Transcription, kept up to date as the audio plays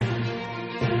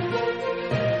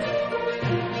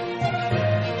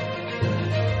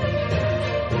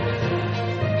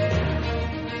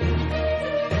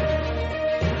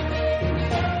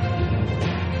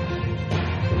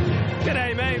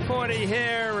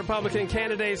Republican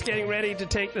candidates getting ready to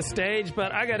take the stage,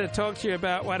 but I got to talk to you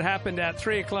about what happened at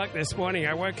 3 o'clock this morning.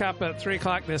 I woke up at 3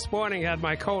 o'clock this morning, had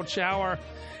my cold shower,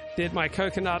 did my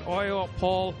coconut oil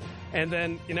pull, and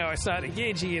then, I started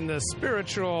engaging in the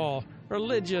spiritual,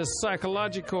 religious,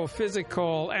 psychological,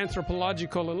 physical,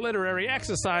 anthropological, and literary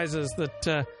exercises that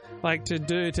I like to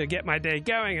do to get my day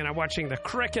going. And I'm watching the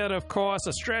cricket, of course.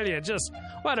 Australia, just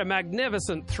what a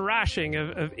magnificent thrashing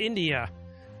of India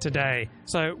today.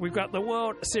 So we've got the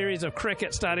World Series of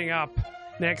Cricket starting up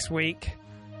next week.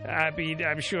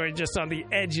 I'm sure you're just on the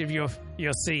edge of your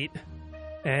seat.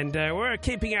 And we're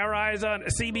keeping our eyes on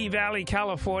CB Valley,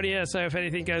 California. So if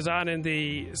anything goes on in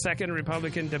the second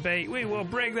Republican debate, we will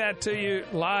bring that to you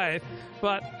live.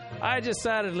 But I just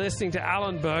started listening to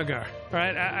Alan Berger,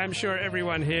 right? I'm sure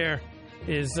everyone here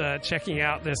is checking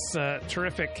out this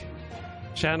terrific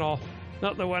channel.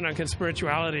 Not the one on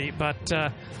conspirituality,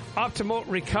 but Optimal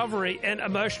Recovery and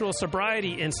Emotional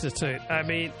Sobriety Institute. I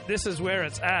mean, this is where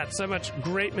it's at. So much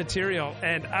great material.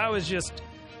 And I was just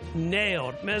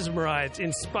nailed, mesmerized,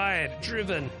 inspired,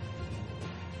 driven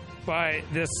by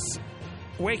this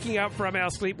Waking Up from Our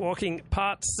Sleepwalking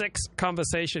Part 6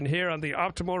 conversation here on the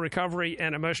Optimal Recovery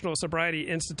and Emotional Sobriety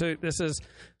Institute. This is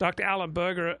Dr. Alan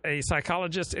Berger, a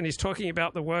psychologist, and he's talking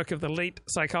about the work of the late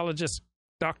psychologist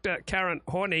Dr. Karen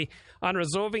Horney on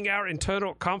resolving our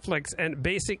internal conflicts and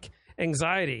basic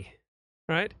anxiety,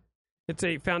 right? It's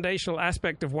a foundational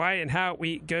aspect of why and how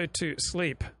we go to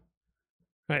sleep,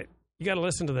 right? You got to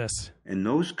listen to this. And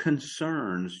those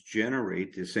concerns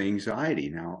generate this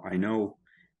anxiety. Now, I know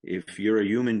if you're a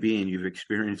human being, you've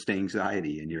experienced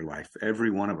anxiety in your life. Every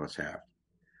one of us have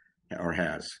or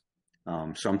has.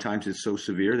 Sometimes it's so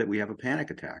severe that we have a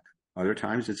panic attack. Other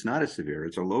times it's not as severe.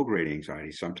 It's a low-grade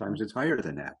anxiety. Sometimes it's higher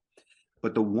than that.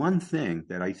 But the one thing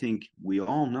that I think we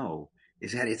all know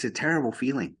is that it's a terrible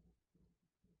feeling.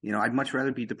 I'd much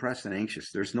rather be depressed than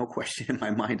anxious. There's no question in my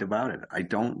mind about it. I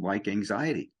don't like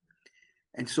anxiety.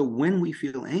 And so when we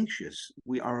feel anxious,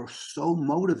 we are so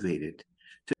motivated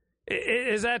to...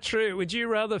 Is that true? Would you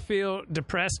rather feel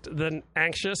depressed than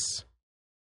anxious?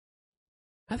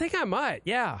 I think I might,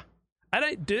 yeah.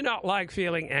 I do not like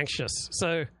feeling anxious.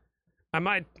 So I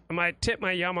might tip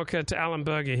my yarmulke to Alan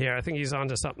Berger here. I think he's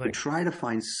onto something. To try to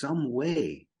find some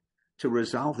way to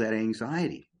resolve that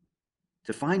anxiety,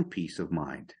 to find peace of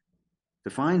mind, to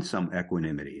find some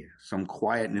equanimity, some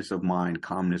quietness of mind,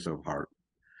 calmness of heart.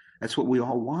 That's what we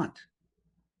all want.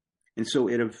 And so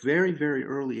at a very, very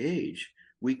early age,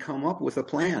 we come up with a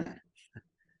plan.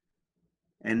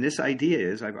 And this idea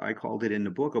is, I called it in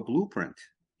the book, a blueprint.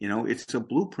 It's a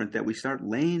blueprint that we start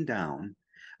laying down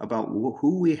about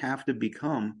who we have to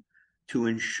become to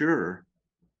ensure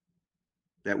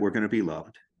that we're going to be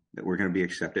loved, that we're going to be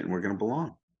accepted, and we're going to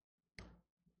belong.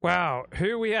 Wow.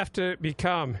 Who we have to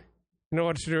become in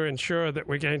order to ensure that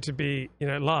we're going to be,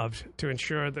 loved, to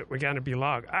ensure that we're going to be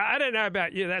loved. I don't know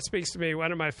about you. That speaks to me.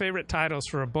 One of my favorite titles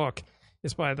for a book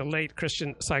is by the late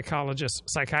Christian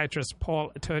psychiatrist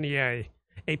Paul Tournier,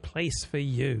 A Place for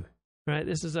You. Right?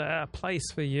 This is a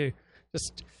place for you.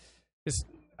 Just this,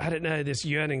 I don't know, this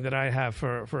yearning that I have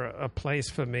for a place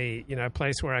for me, a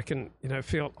place where I can,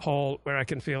 feel whole, where I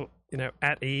can feel,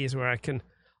 at ease, where I can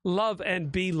love and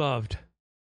be loved.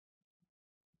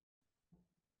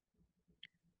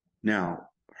 Now,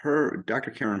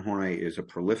 Dr. Karen Horney is a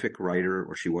prolific writer,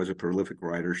 or she was a prolific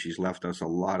writer. She's left us a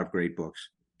lot of great books.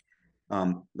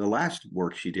 The last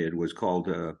work she did was called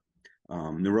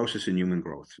Neurosis and Human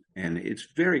Growth. And it's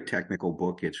a very technical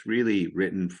book. It's really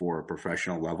written for a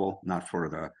professional level, not for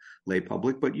the lay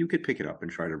public, but you could pick it up and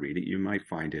try to read it. You might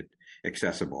find it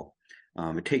accessible.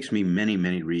 It takes me many,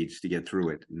 many reads to get through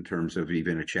it in terms of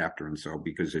even a chapter and so,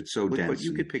 because it's so dense. But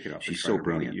you could pick it up. She's so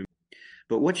brilliant.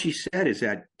 But what she said is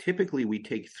that typically we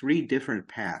take 3 different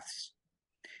paths.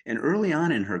 And early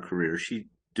on in her career, she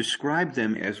described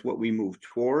them as what we move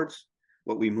towards,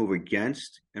 what we move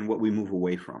against, and what we move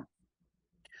away from.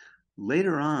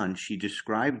 Later on, she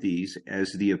described these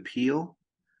as the appeal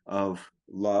of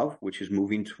love, which is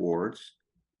moving towards,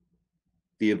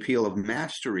 the appeal of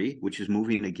mastery, which is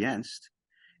moving against,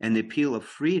 and the appeal of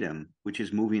freedom, which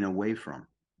is moving away from.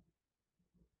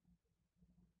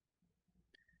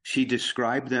 She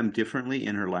described them differently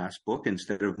in her last book.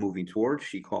 Instead of moving towards,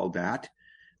 she called that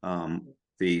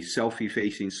the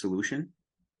self-effacing solution,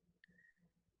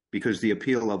 because the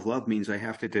appeal of love means I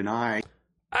have to deny.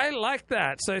 I like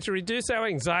that. So to reduce our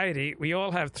anxiety, we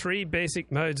all have 3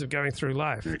 basic modes of going through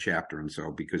life. In a chapter and so,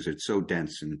 because it's so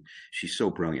dense and she's so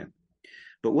brilliant.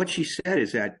 But what she said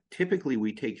is that typically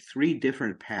we take 3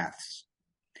 different paths.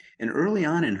 And early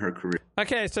on in her career.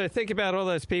 Okay, so think about all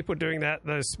those people doing that,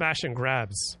 those smash and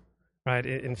grabs. right,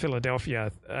 in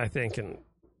Philadelphia, I think, and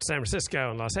San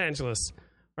Francisco and Los Angeles,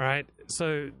 all right?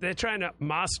 So they're trying to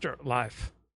master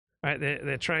life, right?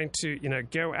 They're trying to,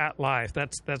 go at life.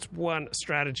 That's one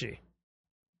strategy.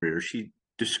 She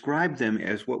described them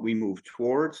as what we move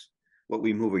towards, what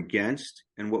we move against,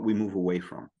 and what we move away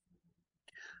from.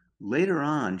 Later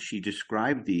on, she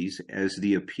described these as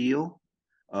the appeal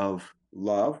of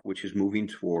love, which is moving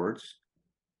towards,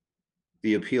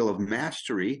 the appeal of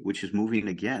mastery, which is moving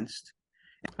against.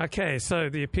 Okay, so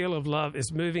the appeal of love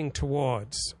is moving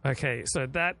towards. Okay, so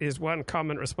that is one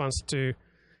common response to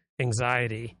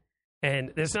anxiety.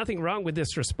 And there's nothing wrong with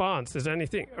this response. There's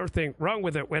anything wrong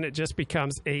with it when it just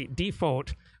becomes a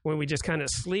default, when we just kind of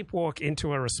sleepwalk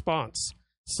into a response.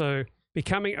 So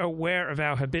becoming aware of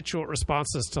our habitual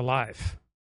responses to life,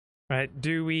 right?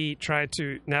 Do we try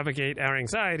to navigate our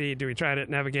anxiety? Do we try to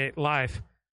navigate life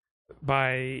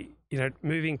by,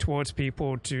 moving towards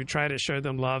people to try to show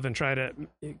them love and try to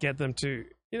get them to,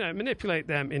 manipulate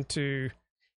them into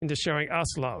showing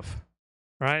us love,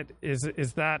 right? Is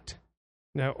that,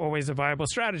 always a viable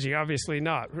strategy? Obviously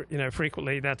not.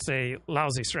 Frequently that's a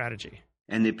lousy strategy.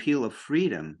 And the appeal of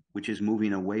freedom, which is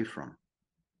moving away from.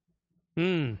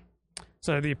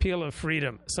 So the appeal of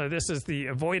freedom. So this is the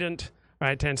avoidant,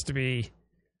 right? Tends to be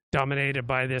dominated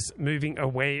by this moving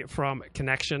away from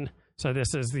connection. So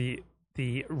this is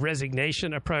the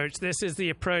resignation approach. This is the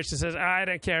approach that says, I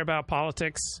don't care about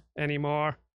politics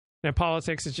anymore.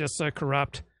 Politics is just so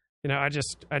corrupt. I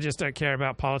just don't care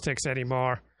about politics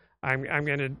anymore. I'm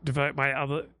going to devote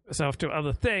myself to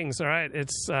other things. All right.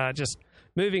 It's just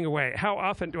moving away. How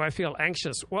often do I feel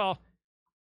anxious? Well,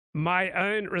 my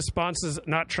own response is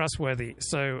not trustworthy.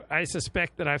 So I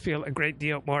suspect that I feel a great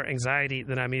deal more anxiety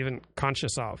than I'm even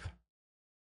conscious of.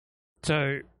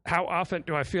 So how often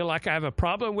do I feel like I have a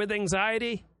problem with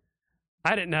anxiety?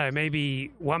 I don't know,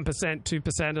 maybe 1%,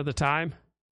 2% of the time.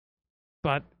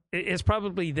 But it's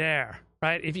probably there,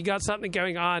 right? If you got something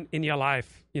going on in your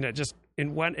life, just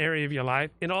in one area of your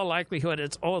life, in all likelihood,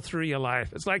 it's all through your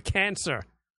life. It's like cancer,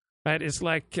 right? It's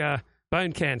like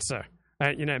bone cancer.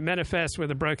 Right? It manifests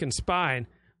with a broken spine,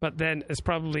 but then it's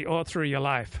probably all through your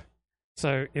life.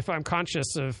 So if I'm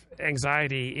conscious of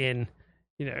anxiety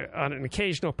on an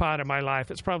occasional part of my life,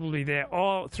 it's probably there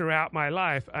all throughout my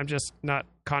life. I'm just not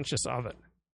conscious of it.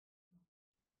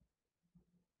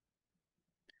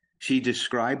 She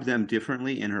described them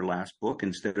differently in her last book.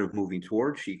 Instead of moving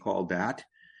towards, she called that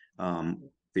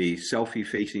the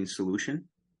self-effacing solution.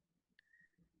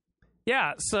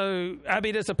 Yeah, so,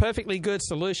 it's a perfectly good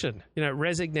solution.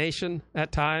 Resignation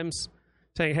at times,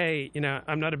 saying, hey,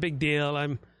 I'm not a big deal.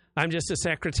 I'm just a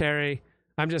secretary.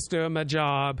 I'm just doing my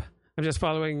job. I'm just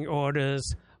following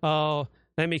orders. Oh,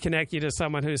 let me connect you to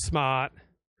someone who's smart.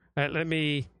 Right, let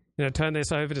me, turn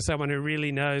this over to someone who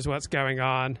really knows what's going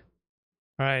on.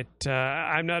 All right,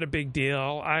 I'm not a big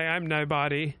deal. I'm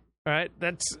nobody. All right,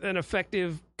 that's an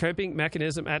effective coping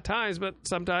mechanism at times, but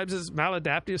sometimes it's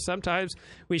maladaptive. Sometimes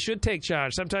we should take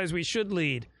charge. Sometimes we should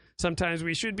lead. Sometimes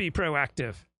we should be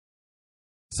proactive.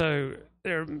 So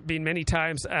there have been many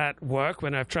times at work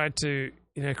when I've tried to,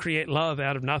 create love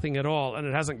out of nothing at all, and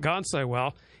it hasn't gone so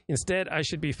well. Instead, I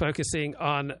should be focusing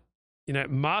on,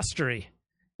 mastery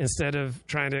instead of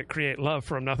trying to create love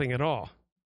from nothing at all.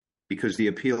 Because the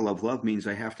appeal of love means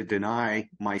I have to deny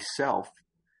myself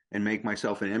and make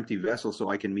myself an empty vessel so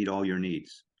I can meet all your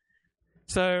needs.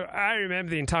 So I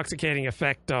remember the intoxicating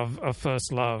effect of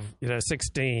first love,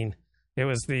 16. It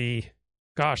was the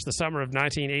summer of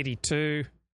 1982.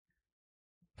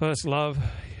 First love,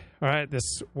 all right,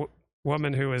 this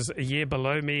woman who was a year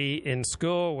below me in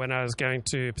school when I was going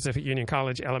to Pacific Union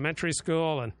College Elementary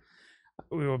School, and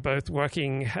we were both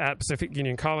working at Pacific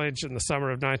Union College in the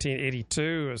summer of 1982.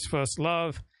 It was first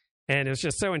love. And it was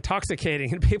just so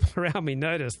intoxicating, and people around me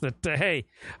noticed that, hey,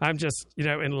 I'm just,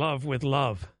 in love with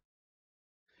love.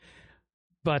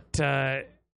 But,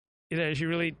 she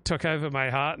really took over my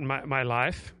heart and my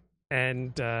life.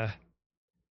 And I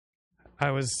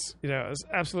was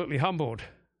absolutely humbled.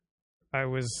 I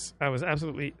was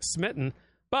absolutely smitten,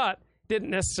 but didn't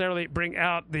necessarily bring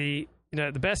out the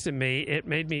best in me. It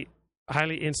made me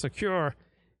highly insecure.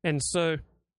 And so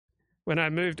when I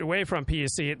moved away from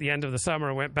PUC at the end of the summer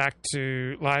and went back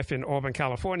to life in Auburn,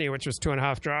 California, which was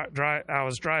 2.5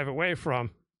 hours drive away from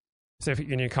Pacific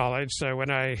Union College. So when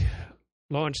I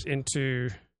launched into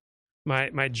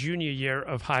my junior year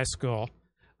of high school,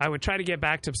 I would try to get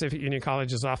back to Pacific Union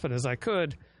College as often as I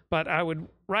could, but I would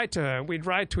write to her. We'd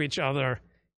write to each other,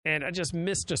 and I just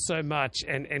missed her so much.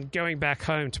 And going back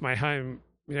home to my home,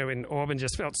 in Auburn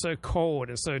just felt so cold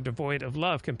and so devoid of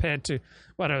love compared to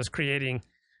what I was creating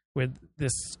with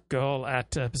this girl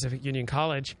at Pacific Union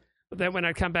College. But then when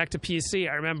I come back to PC,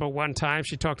 I remember one time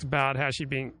she talked about how she'd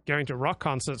been going to rock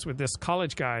concerts with this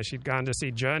college guy. She'd gone to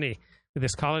see Journey with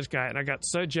this college guy, and I got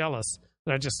so jealous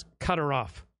that I just cut her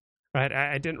off. Right?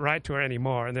 I didn't write to her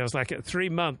anymore, and there was like a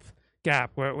 3-month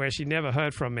gap where she never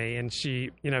heard from me, and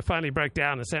she, finally broke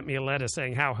down and sent me a letter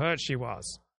saying how hurt she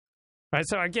was. Right?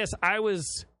 So I guess I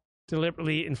was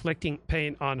deliberately inflicting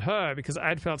pain on her because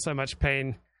I'd felt so much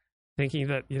pain thinking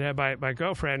that, my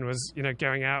girlfriend was,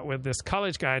 going out with this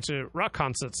college guy to rock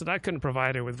concerts, and I couldn't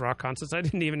provide her with rock concerts. I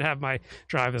didn't even have my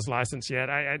driver's license yet.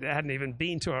 I hadn't even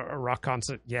been to a rock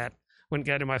concert yet. Wouldn't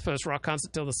go to my first rock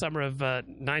concert till the summer of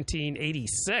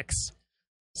 1986.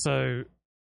 So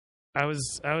I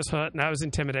was hurt and I was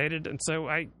intimidated, and so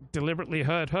I deliberately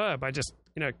hurt her by just,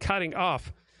 cutting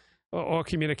off all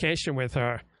communication with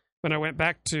her. When I went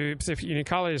back to Pacific Union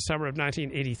College summer of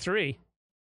 1983,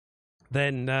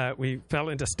 then we fell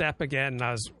into step again, and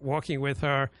I was walking with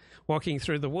her, walking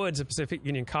through the woods at Pacific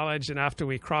Union College, and after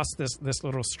we crossed this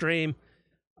little stream,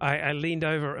 I leaned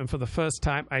over, and for the first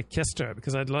time, I kissed her,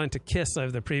 because I'd learned to kiss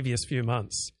over the previous few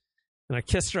months. And I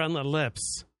kissed her on the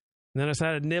lips, and then I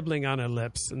started nibbling on her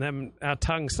lips, and then our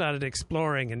tongues started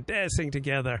exploring and dancing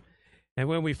together. And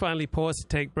when we finally paused to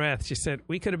take breath, she said,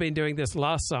 "We could have been doing this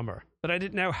last summer, but I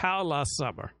didn't know how last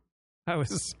summer. I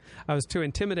was too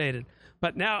intimidated."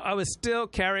 But now I was still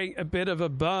carrying a bit of a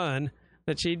burn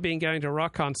that she'd been going to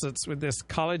rock concerts with this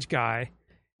college guy.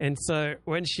 And so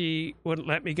when she wouldn't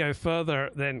let me go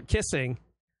further than kissing,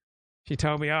 she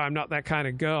told me, "Oh, I'm not that kind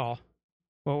of girl."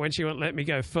 Well, when she wouldn't let me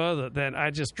go further, then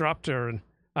I just dropped her, and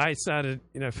I started,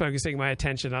 focusing my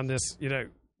attention on this,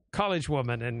 college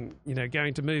woman and,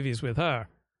 going to movies with her.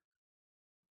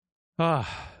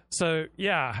 So,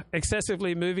 yeah,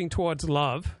 excessively moving towards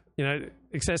love. I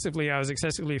was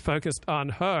excessively focused on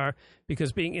her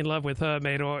because being in love with her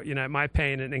made all, my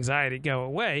pain and anxiety go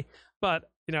away. But,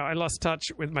 I lost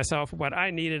touch with myself, what I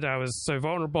needed. I was so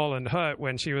vulnerable and hurt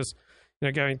when she was,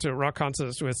 going to rock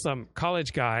concerts with some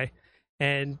college guy.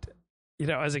 And,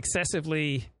 I was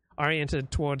excessively oriented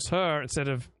towards her instead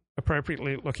of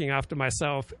appropriately looking after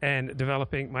myself and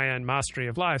developing my own mastery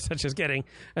of life, such as getting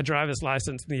a driver's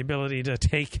license and the ability to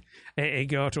take a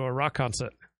girl to a rock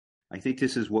concert. I think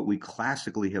this is what we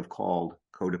classically have called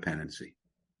codependency.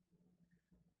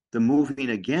 The moving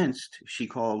against, she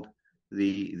called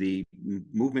the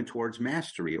movement towards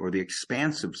mastery, or the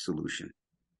expansive solution.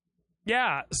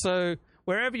 Yeah, so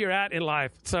wherever you're at in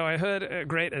life. So I heard a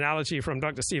great analogy from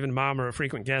Dr. Stephen Marmer, a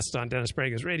frequent guest on Dennis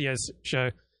Prager's radio show,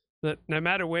 that no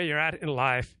matter where you're at in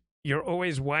life, you're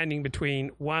always winding between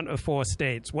one of 4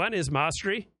 states. One is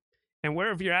mastery, and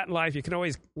wherever you're at in life, you can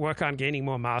always work on gaining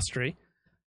more mastery.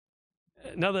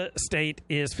 Another state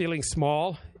is feeling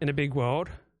small in a big world.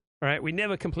 All right, we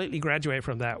never completely graduate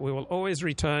from that. We will always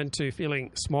return to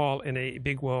feeling small in a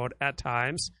big world at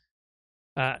times.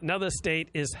 Another state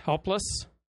is helpless.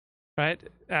 Right,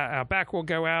 our back will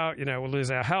go out. We'll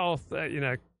lose our health.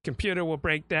 Computer will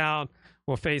break down.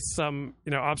 We'll face some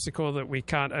obstacle that we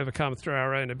can't overcome through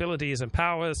our own abilities and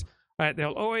powers. Right,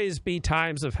 there'll always be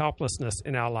times of helplessness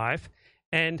in our life,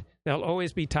 and there'll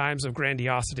always be times of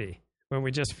grandiosity when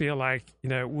we just feel like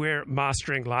we're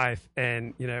mastering life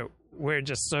and we're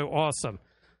just so awesome.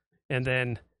 And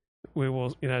then we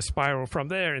will spiral from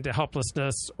there into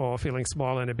helplessness or feeling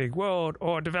small in a big world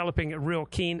or developing a real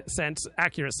keen sense,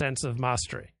 accurate sense of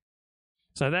mastery.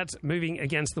 So that's moving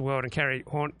against the world and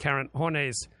Karen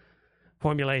Horney's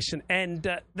formulation. And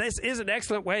this is an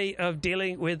excellent way of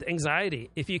dealing with anxiety.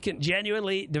 If you can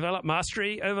genuinely develop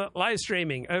mastery over live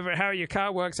streaming, over how your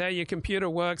car works, how your computer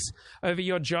works, over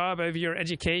your job, over your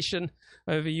education,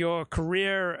 over your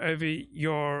career, over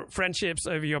your friendships,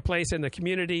 over your place in the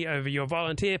community, over your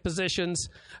volunteer positions,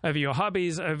 over your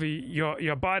hobbies, over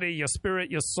your body, your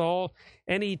spirit, your soul.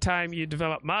 Anytime you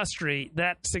develop mastery,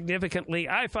 that significantly,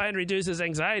 I find, reduces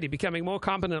anxiety, becoming more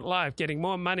competent in life, getting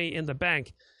more money in the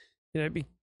bank,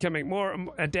 becoming more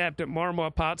adept at more and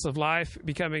more parts of life,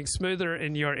 becoming smoother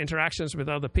in your interactions with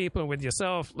other people and with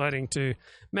yourself, learning to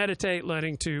meditate,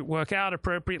 learning to work out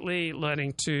appropriately,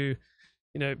 learning to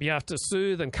be able to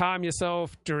soothe and calm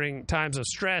yourself during times of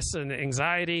stress and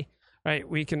anxiety. Right?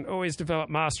 We can always develop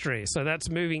mastery. So that's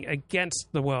moving against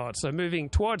the world. So moving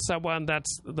towards someone,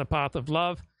 that's the path of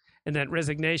love. And then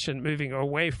resignation, moving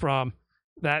away from,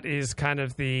 that is kind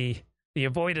of the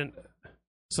avoidant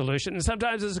solution. And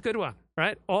sometimes it's a good one,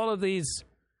 right? All of these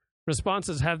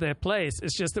responses have their place.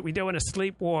 It's just that we don't want to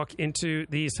sleepwalk into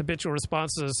these habitual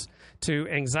responses to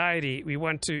anxiety. We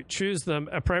want to choose them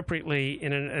appropriately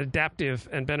in an adaptive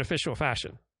and beneficial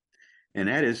fashion. And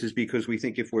that is because we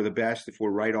think if we're the best, if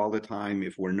we're right all the time,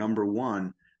 if we're number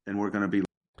one, then we're going to be.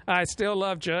 I still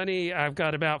love Journey. I've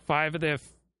got about 5 of their,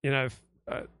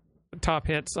 top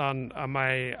hits on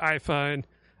my iPhone.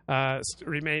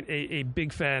 Remain a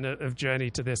big fan of Journey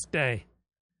to this day.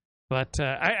 But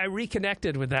I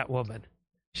reconnected with that woman.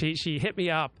 She hit me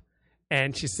up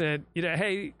and she said,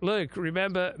 hey, Luke,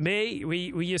 remember me?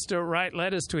 We used to write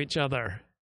letters to each other.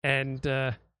 And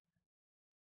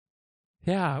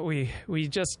we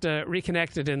just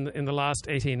reconnected in the last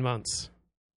 18 months.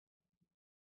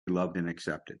 Loved and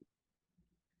accepted.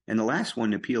 And the last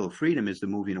one, Appeal of Freedom, is the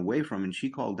moving away from, and she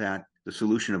called that the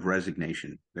solution of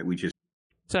resignation that we just.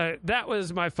 So that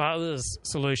was my father's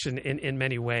solution in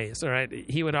many ways. All right.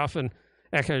 He would often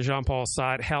echo Jean-Paul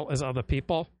Sartre, hell is other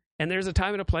people. And there's a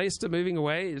time and a place to moving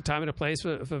away, a time and a place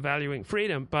for valuing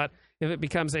freedom. But if it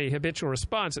becomes a habitual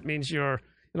response, it means you're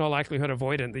in all likelihood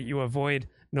avoidant, that you avoid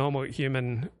normal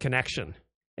human connection.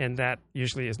 And that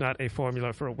usually is not a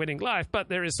formula for a winning life. But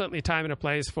there is certainly time and a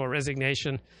place for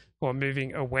resignation, for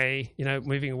moving away,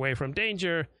 moving away from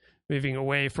danger, moving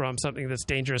away from something that's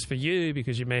dangerous for you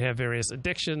because you may have various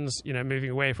addictions, moving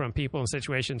away from people and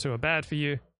situations who are bad for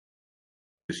you.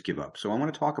 Just give up. So I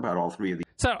want to talk about all 3 of these.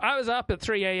 So I was up at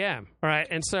 3 a.m., all right?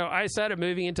 And so I started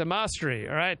moving into mastery,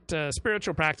 all right?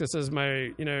 Spiritual practices,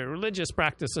 my, religious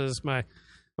practices, my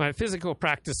physical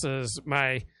practices,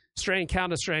 my strain,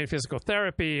 counter-strain physical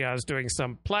therapy. I was doing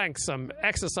some planks, some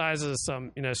exercises,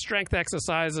 some, strength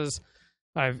exercises.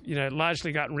 I've,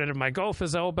 largely gotten rid of my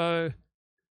golfer's elbow.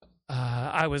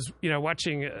 I was,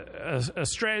 watching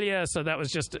Australia, so that was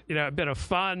just, a bit of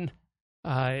fun.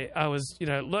 I was,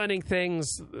 learning things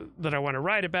that I want to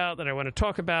write about, that I want to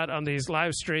talk about on these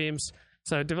live streams.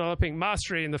 So developing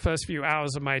mastery in the first few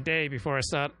hours of my day before I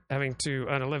start having to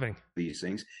earn a living. These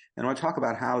things. And I want to talk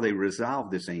about how they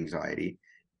resolve this anxiety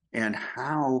and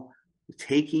how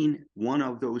taking one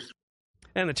of those.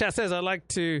 And the chat says, I'd like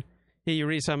to hear you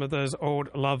read some of those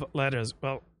old love letters.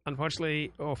 Well,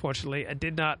 unfortunately or fortunately, I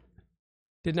did not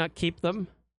keep them,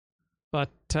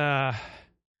 but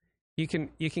you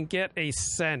can get a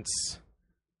sense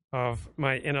of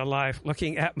my inner life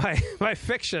looking at my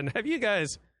fiction. Have you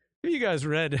guys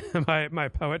read my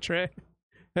poetry?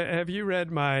 Have you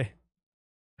read my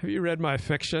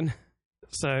fiction?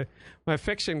 So my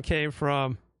fiction came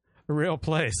from a real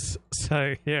place.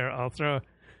 So here, I'll throw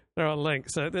a link.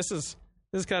 So this is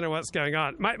kind of what's going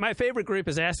on. My favorite group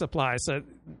is Air Supply. So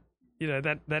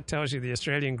that tells you the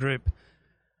Australian group,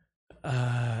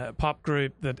 pop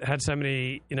group that had so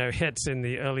many hits in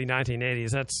the early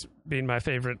 1980s. That's been my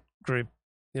favorite group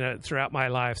throughout my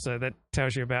life. So that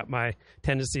tells you about my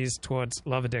tendencies towards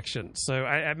love addiction. So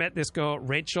I met this girl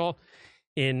Rachel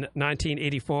in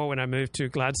 1984 when I moved to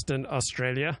Gladstone,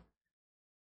 Australia.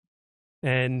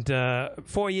 And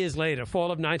 4 years later, fall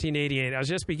of 1988, I was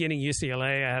just beginning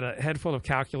UCLA. I had a head full of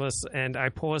calculus, and I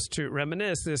paused to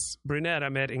reminisce this brunette I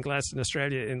met in Gladstone,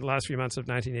 Australia in the last few months of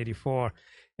 1984.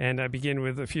 And I begin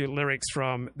with a few lyrics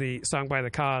from the song by the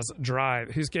Cars,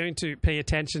 Drive. Who's going to pay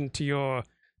attention to your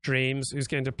dreams? Who's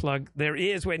going to plug their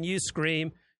ears when you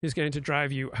scream? Who's going to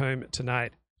drive you home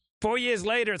tonight? 4 years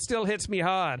later, it still hits me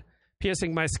hard,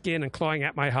 piercing my skin and clawing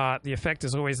at my heart. The effect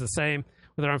is always the same,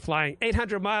 whether I'm flying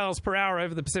 800 miles per hour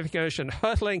over the Pacific Ocean,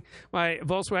 hurtling my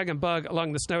Volkswagen Bug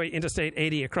along the snowy Interstate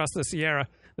 80 across the Sierra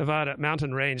Nevada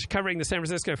mountain range, covering the San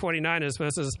Francisco 49ers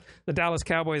versus the Dallas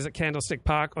Cowboys at Candlestick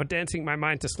Park, or dancing my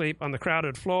mind to sleep on the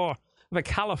crowded floor of a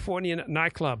Californian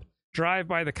nightclub. Drive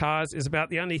by the Cars is about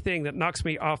the only thing that knocks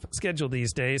me off schedule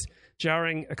these days,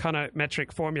 jarring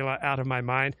econometric formula out of my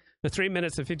mind. For 3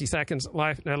 minutes and 50 seconds,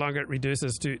 life no longer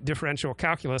reduces to differential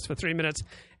calculus. For 3 minutes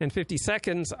and 50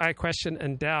 seconds, I question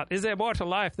and doubt. Is there more to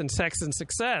life than sex and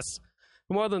success?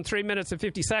 For more than 3 minutes and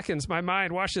 50 seconds, my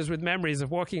mind washes with memories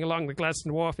of walking along the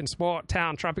Gladstone Wharf in Sport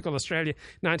Town, tropical Australia,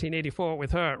 1984,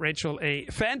 with her, Rachel, a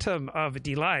phantom of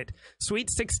delight. Sweet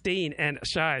 16 and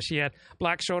shy. She had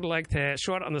black shoulder-length hair,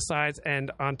 short on the sides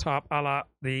and on top, a la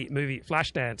the movie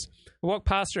Flashdance. I walk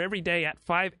past her every day at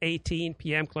 5:18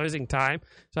 p.m. closing time.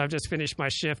 So I've just finished my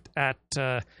shift at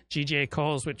GJ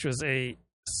Coles, which was a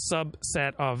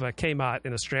subset of Kmart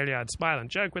in Australia. I'd smile and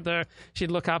joke with her.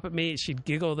 She'd look up at me. She'd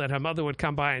giggle that her mother would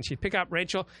come by, and she'd pick up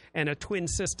Rachel and her twin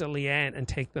sister Leanne and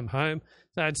take them home.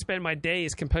 So I'd spend my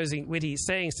days composing witty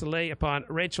sayings to lay upon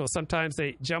Rachel. Sometimes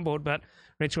they jumbled, but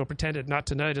Rachel pretended not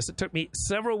to notice. It took me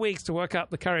several weeks to work up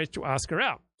the courage to ask her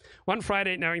out. One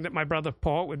Friday, knowing that my brother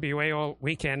Paul would be away all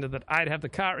weekend and that I'd have the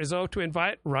car, resolved to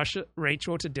invite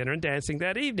Rachel to dinner and dancing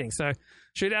that evening. So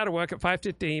shoot out of work at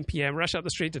 5:15 p.m., rush up the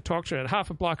street to talk to her. At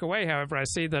half a block away, however, I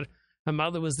see that her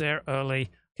mother was there early,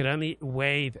 Could only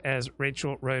wave as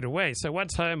Rachel rode away. So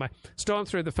once home, I stormed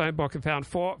through the phone book and found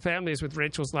 4 families with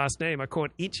Rachel's last name. I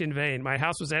called each in vain. My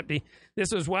house was empty.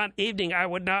 This was one evening I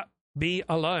would not be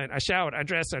alone. I showered, I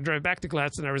dressed, I drove back to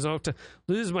Gladstone. I resolved to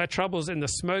lose my troubles in the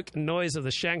smoke and noise of the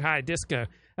Shanghai disco.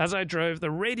 As I drove, the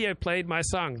radio played my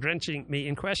song, drenching me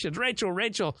in questions. Rachel,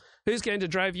 Rachel, who's going to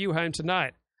drive you home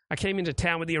tonight? I came into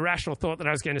town with the irrational thought that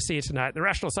I was going to see her tonight. The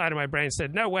rational side of my brain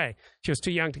said, no way. She was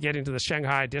too young to get into the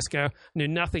Shanghai disco, knew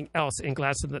nothing else in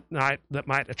Gladstone that night that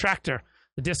might attract her.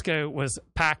 The disco was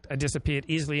packed. I disappeared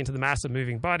easily into the mass of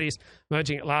moving bodies,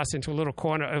 merging at last into a little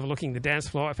corner overlooking the dance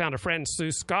floor. I found a friend,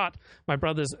 Sue Scott, my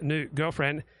brother's new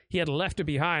girlfriend. He had left her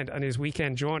behind on his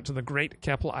weekend jaunt to the Great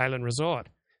Keppel Island Resort.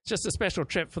 It's just a special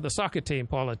trip for the soccer team,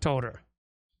 Paul had told her.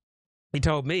 He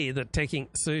told me that taking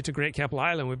Sue to Great Keppel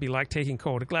Island would be like taking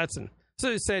Cole to Gladstone.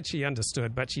 Sue said she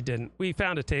understood, but she didn't. We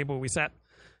found a table. We sat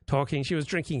talking. She was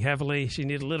drinking heavily. She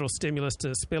needed a little stimulus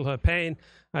to spill her pain.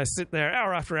 I sit there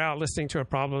hour after hour listening to her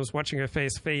problems, watching her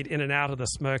face fade in and out of the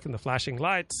smoke and the flashing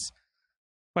lights.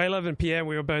 By 11 p.m.,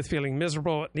 we were both feeling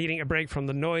miserable, needing a break from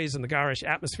the noise and the garish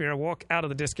atmosphere. I walk out of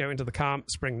the disco into the calm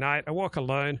spring night. I walk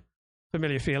alone.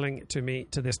 Familiar feeling to me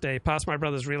to this day. Past my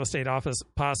brother's real estate office,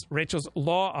 past Rachel's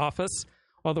law office,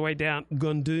 all the way down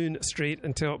Gundoon Street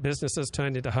until businesses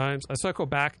turned into homes. I circled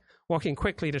back, walking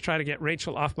quickly to try to get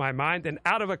Rachel off my mind. Then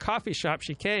out of a coffee shop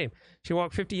she came. She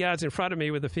walked 50 yards in front of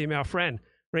me with a female friend.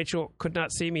 Rachel could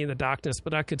not see me in the darkness,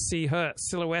 but I could see her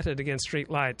silhouetted against street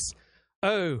lights.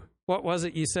 Oh, what was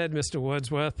it you said, Mr.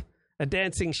 Wordsworth? A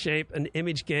dancing shape, an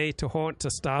image gay to haunt, to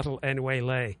startle, and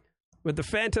waylay. With the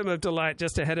phantom of delight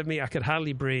just ahead of me, I could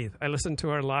hardly breathe. I listened to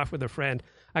her laugh with a friend.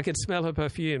 I could smell her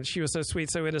perfume. She was so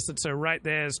sweet, so innocent, so right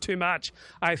there is too much.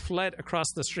 I fled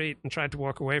across the street and tried to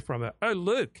walk away from her. Oh,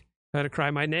 Luke! I heard her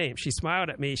cry my name. She smiled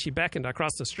at me. She beckoned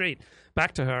across the street.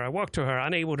 Back to her. I walked to her,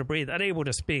 unable to breathe, unable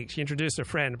to speak. She introduced her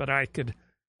friend, but I could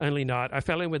only nod. I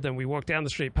fell in with them. We walked down the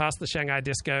street, past the Shanghai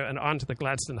disco, and on to the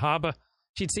Gladstone Harbor.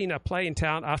 She'd seen a play in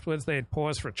town. Afterwards, they had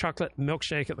paused for a chocolate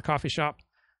milkshake at the coffee shop.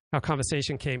 Our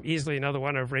conversation came easily. Another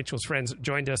one of Rachel's friends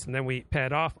joined us, and then we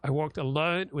paired off. I walked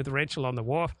alone with Rachel on the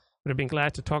wharf. Would have been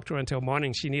glad to talk to her until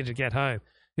morning. She needed to get home.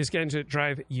 Who's going to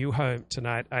drive you home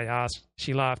tonight? I asked.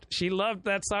 She laughed. She loved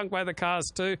that song by the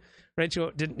Cars, too.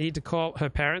 Rachel didn't need to call her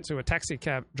parents, who were taxi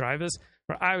cab drivers,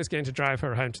 for I was going to drive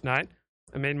her home tonight.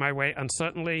 I made my way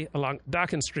uncertainly along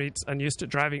darkened streets, unused to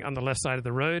driving on the left side of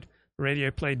the road. The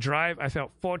radio played Drive. I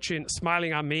felt Fortune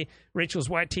smiling on me. Rachel's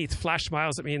white teeth flashed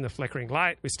smiles at me in the flickering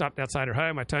light. We stopped outside her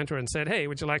home. I turned to her and said, hey,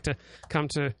 would you like to come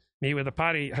to me with a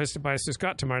party hosted by Sue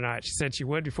Scott tomorrow night? She said she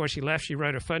would. Before she left, she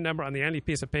wrote a phone number on the only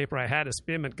piece of paper I had, a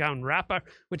spearmint gum wrapper,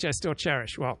 which I still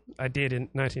cherish. Well, I did in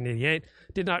 1988.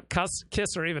 Did not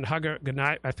kiss or even hug her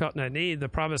goodnight. I felt no need.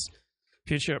 The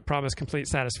future promised complete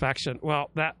satisfaction. Well,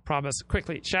 that promise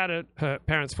quickly shattered. Her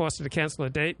parents forced her to cancel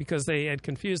a date because they had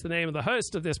confused the name of the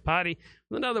host of this party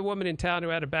with another woman in town who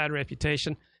had a bad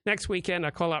reputation. Next weekend,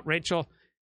 I call up Rachel.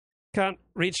 Can't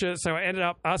reach her, so I ended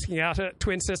up asking out her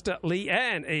twin sister,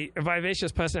 Leanne, a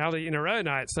vivacious personality in her own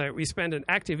right. So we spend an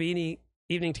active evening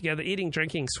together, eating,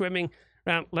 drinking, swimming.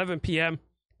 Around 11 p.m.,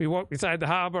 we walk beside the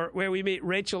harbor where we meet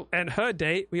Rachel and her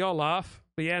date. We all laugh.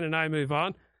 Leanne and I move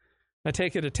on. I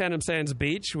take her to Tenham Sands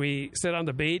Beach. We sit on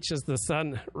the beach as the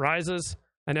sun rises.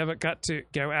 I never got to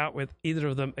go out with either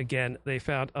of them again. They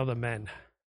found other men.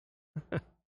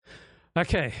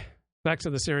 Okay, back to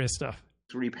the serious stuff.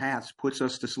 3 paths puts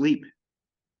us to sleep.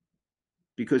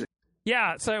 Because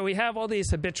yeah, so we have all these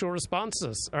habitual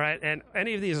responses, all right? And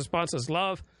any of these responses,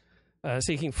 love,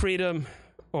 seeking freedom,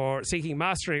 or seeking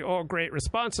mastery, all great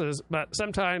responses, but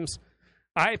sometimes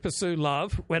I pursue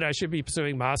love when I should be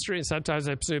pursuing mastery, and sometimes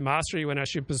I pursue mastery when I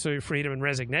should pursue freedom and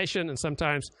resignation, and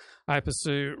sometimes I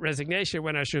pursue resignation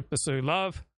when I should pursue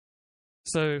love.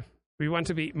 So we want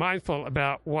to be mindful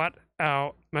about what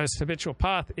our most habitual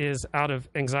path is out of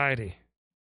anxiety.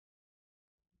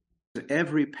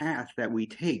 every path that we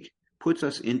take puts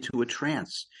us into a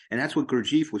trance. And that's what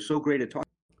Gurdjieff was so great at talking.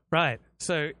 Right.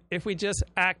 So if we just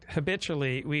act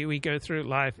habitually, we go through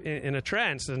life in a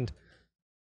trance, and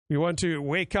we want to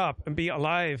wake up and be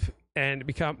alive and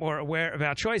become more aware of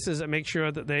our choices and make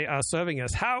sure that they are serving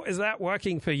us. How is that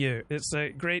working for you? It's a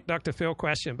great Dr. Phil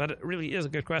question, but it really is a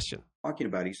good question. Talking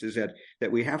about, he says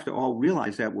that we have to all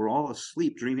realize that we're all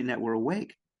asleep, dreaming that we're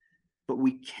awake, but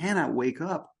we cannot wake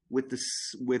up with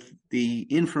the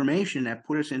information that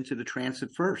put us into the trance at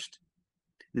first.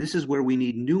 This is where we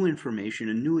need new information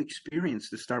and new experience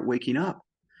to start waking up.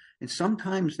 And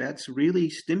sometimes that's really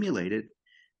stimulated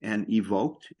and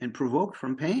evoked and provoked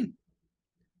from pain.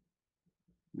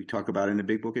 We talk about in the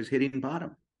big book as hitting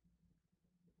bottom.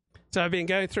 So I've been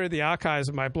going through the archives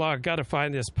of my blog, got to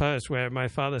find this post where my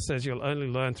father says you'll only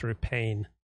learn through pain.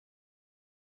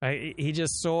 He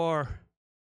just saw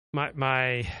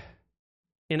my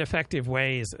ineffective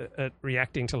ways at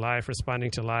reacting to life,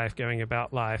 responding to life, going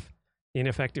about life, the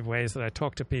ineffective ways that I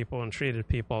talked to people and treated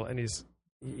people. And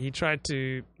he tried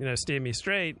to, steer me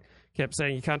straight, kept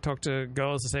saying you can't talk to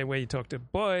girls the same way you talk to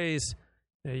boys.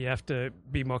 You have to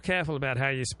be more careful about how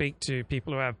you speak to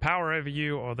people who have power over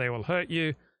you or they will hurt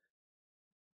you.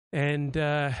 And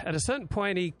at a certain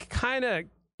point, he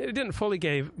didn't fully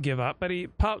give up, but he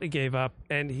partly gave up,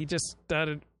 and he just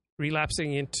started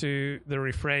relapsing into the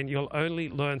refrain, you'll only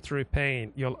learn through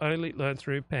pain. You'll only learn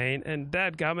through pain. And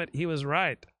dadgummit, he was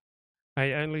right.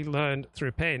 I only learned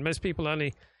through pain. Most people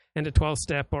only enter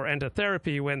 12-step or enter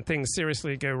therapy when things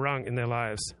seriously go wrong in their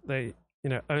lives. They,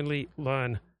 only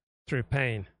learn through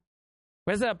pain.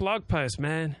 Where's that blog post,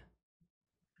 man?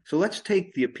 So let's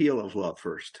take the appeal of love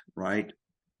first, right?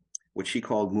 What she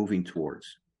called moving towards.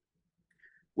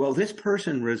 Well, this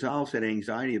person resolves that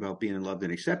anxiety about being loved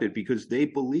and accepted because they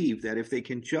believe that if they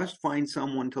can just find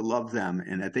someone to love them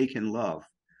and that they can love,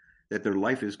 that their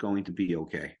life is going to be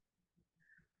okay.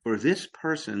 For this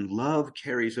person, love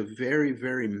carries a very,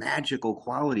 very magical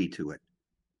quality to it.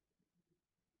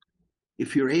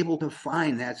 If you're able to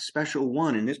find that special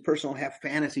one, and this person will have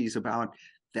fantasies about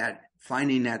that,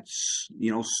 finding that,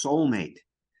 soulmate,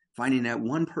 finding that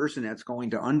one person that's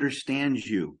going to understand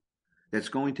you, that's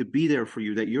going to be there for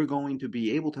you, that you're going to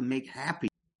be able to make happy.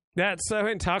 That's so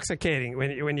intoxicating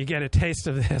when you get a taste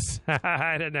of this.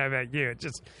 I don't know about you. It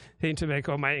just seemed to make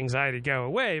all my anxiety go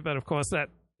away. But of course, that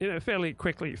fairly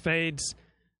quickly fades.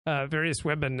 Various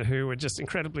women who were just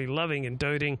incredibly loving and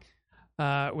doting,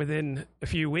 within a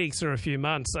few weeks or a few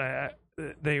months,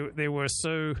 they were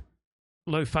so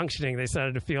low functioning, they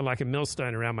started to feel like a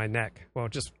millstone around my neck. Well,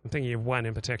 just I'm thinking of one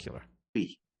in particular.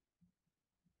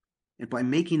 And by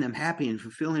making them happy and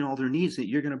fulfilling all their needs, that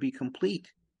you're going to be complete.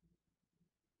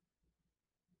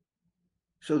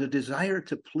 So the desire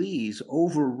to please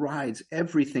overrides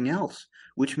everything else,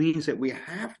 which means that we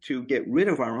have to get rid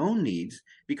of our own needs,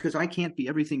 because I can't be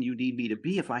everything you need me to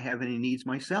be if I have any needs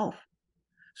myself.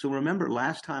 So remember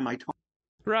last time I talked.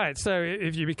 Right. So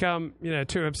if you become,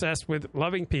 too obsessed with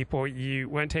loving people, you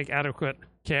won't take adequate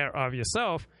care of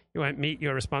yourself. You won't meet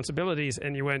your responsibilities,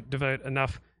 and you won't devote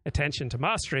enough attention to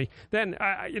mastery. Then,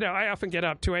 I often get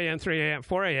up 2 a.m., 3 a.m.,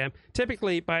 4 a.m.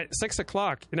 Typically by 6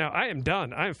 o'clock, I am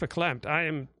done. I am verklempt. I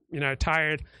am,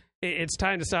 tired. It's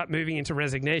time to start moving into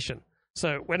resignation.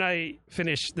 So when I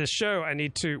finish this show, I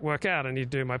need to work out. I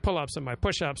need to do my pull-ups and my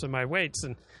push-ups and my weights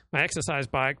and my exercise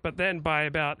bike. But then by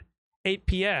about 8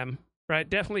 p.m., right,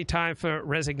 definitely time for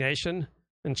resignation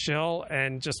and chill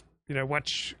and just,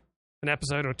 watch an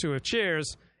episode or two of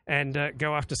Cheers and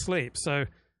go off to sleep. So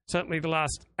certainly the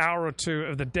last hour or two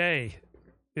of the day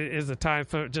is the time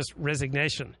for just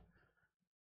resignation.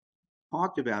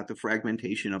 Talked about the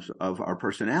fragmentation of our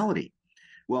personality.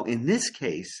 Well, in this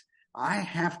case, I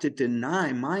have to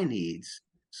deny my needs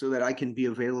so that I can be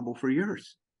available for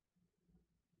yours.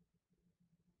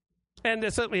 And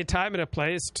there's certainly a time and a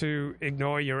place to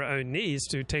ignore your own needs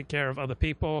to take care of other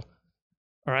people.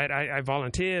 All right, I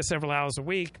volunteer several hours a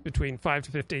week, between 5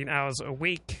 to 15 hours a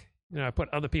week. I put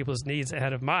other people's needs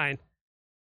ahead of mine.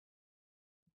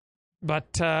 But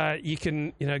you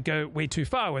can, go way too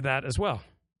far with that as well.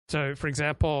 So, for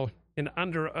example, in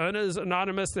Under Owners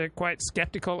Anonymous, they're quite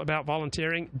skeptical about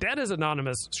volunteering. Debtors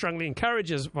Anonymous strongly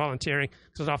encourages volunteering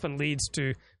because it often leads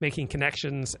to making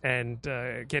connections and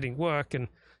getting work and,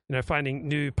 finding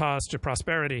new paths to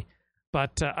prosperity.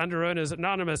 But Under Owners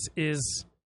Anonymous is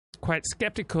quite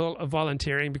skeptical of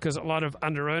volunteering because a lot of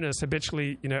under owners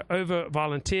habitually, over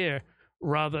volunteer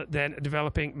rather than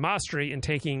developing mastery and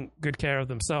taking good care of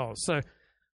themselves. So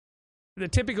the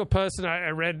typical person I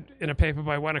read in a paper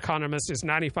by one economist is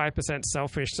 95%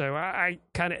 selfish. So I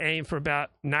kind of aim for about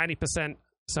 90%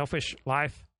 selfish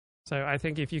life. So I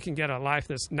think if you can get a life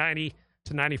that's 90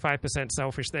 to 95%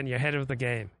 selfish, then you're ahead of the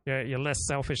game. You're less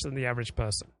selfish than the average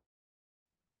person.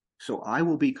 So I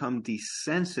will become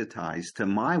desensitized to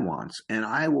my wants, and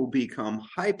I will become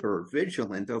hyper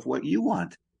vigilant of what you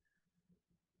want.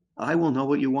 I will know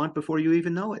what you want before you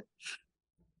even know it.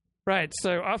 Right.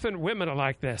 So often women are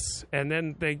like this, and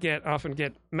then they often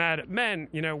get mad at men.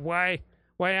 Why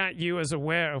aren't you as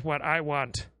aware of what I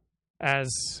want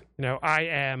as, I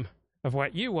am of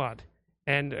what you want?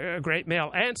 And a great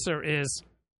male answer is,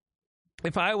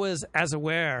 if I was as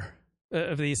aware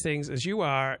of these things as you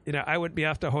are, I would be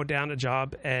able to hold down a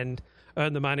job and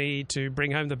earn the money to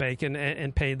bring home the bacon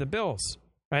and pay the bills,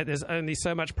 right? There's only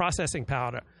so much processing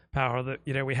power power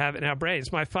that, we have in our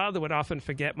brains. My father would often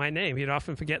forget my name. He'd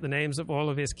often forget the names of all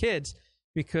of his kids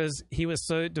because he was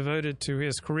so devoted to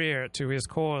his career, to his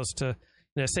cause, to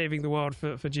saving the world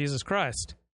for Jesus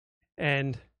Christ.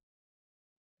 And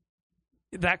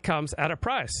that comes at a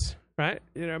price, right?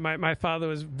 My father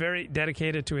was very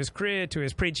dedicated to his career, to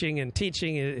his preaching and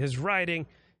teaching, his writing,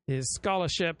 his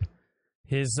scholarship,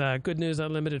 his Good News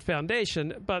Unlimited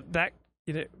Foundation. But that,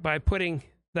 by putting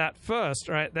that first,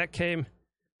 right, that came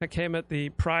at the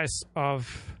price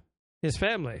of his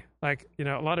family. Like, a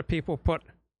lot of people put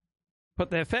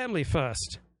their family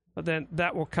first, but then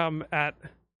that will come at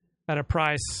a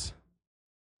price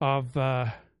of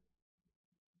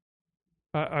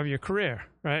your career,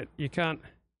 right? You can't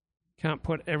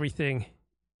put everything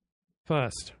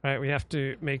first, right? We have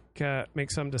to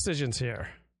make some decisions here.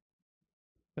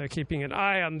 Keeping an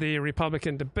eye on the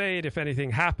Republican debate. If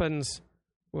anything happens,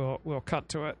 we'll cut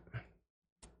to it.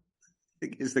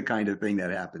 Is the kind of thing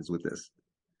that happens with this.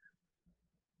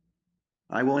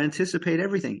 I will anticipate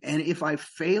everything. And if I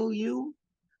fail you,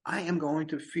 I am going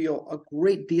to feel a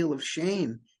great deal of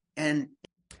shame. And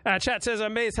chat says,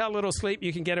 I'm amazed how little sleep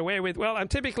you can get away with. Well, I'm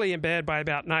typically in bed by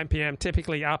about 9 p.m.,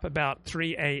 typically up about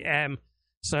 3 a.m.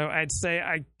 So I'd say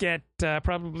I get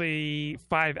probably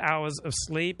 5 hours of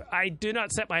sleep. I do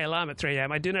not set my alarm at 3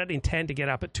 a.m. I do not intend to get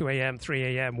up at 2 a.m.,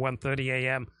 3 a.m., 1:30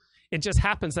 a.m. It just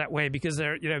happens that way because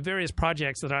there are various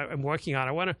projects that I'm working on.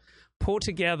 I want to pull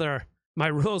together my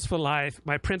rules for life,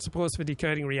 my principles for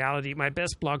decoding reality, my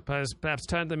best blog posts, perhaps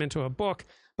turn them into a book,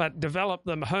 but develop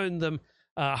them, hone them,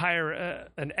 hire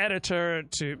an editor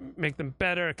to make them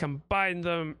better, combine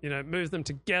them, move them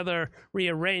together,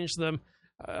 rearrange them,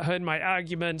 hone my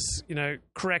arguments,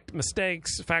 correct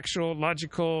mistakes, factual,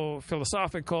 logical,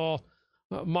 philosophical,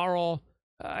 moral.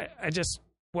 I just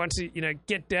want to,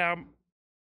 get down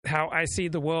how I see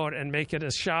the world and make it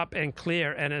as sharp and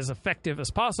clear and as effective as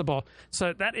possible.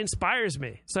 So that inspires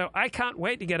me. So I can't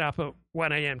wait to get up at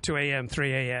 1 a.m., 2 a.m.,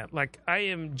 3 a.m. Like, I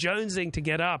am jonesing to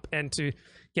get up and to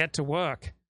get to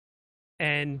work.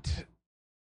 And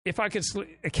if I could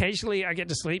sleep, occasionally I get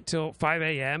to sleep till 5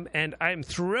 a.m. and I'm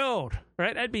thrilled,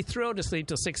 right? I'd be thrilled to sleep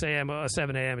till 6 a.m. or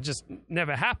 7 a.m. It just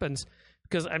never happens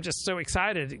because I'm just so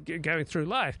excited going through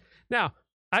life. Now,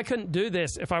 I couldn't do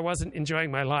this if I wasn't enjoying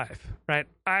my life, right?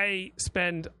 I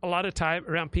spend a lot of time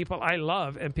around people I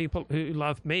love and people who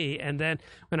love me. And then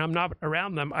when I'm not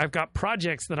around them, I've got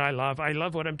projects that I love. I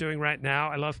love what I'm doing right now.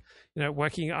 I love,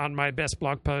 working on my best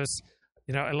blog posts.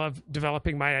 I love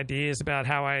developing my ideas about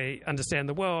how I understand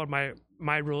the world,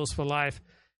 my rules for life.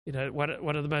 What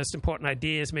are the most important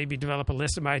ideas? Maybe develop a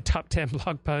list of my top 10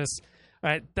 blog posts,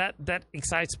 right? That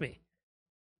excites me.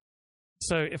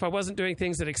 So if I wasn't doing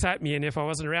things that excite me, and if I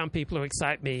wasn't around people who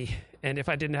excite me, and if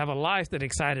I didn't have a life that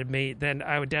excited me, then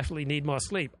I would definitely need more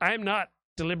sleep. I'm not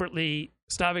deliberately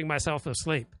starving myself of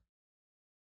sleep.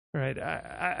 Right?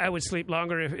 I would sleep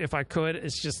longer if I could.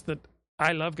 It's just that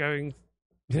I love going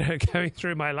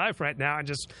through my life right now and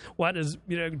just want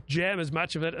to, jam as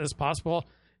much of it as possible.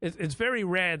 It's very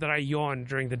rare that I yawn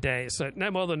during the day. So no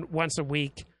more than once a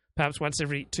week, perhaps once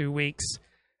every 2 weeks.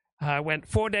 I went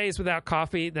 4 days without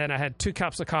coffee. Then I had 2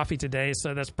 cups of coffee today.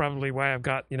 So that's probably why I've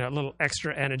got, a little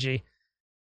extra energy.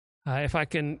 If I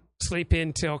can sleep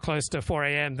in till close to 4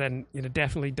 a.m., then,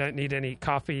 definitely don't need any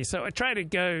coffee. So I try to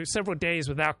go several days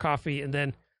without coffee and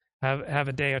then have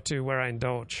a day or two where I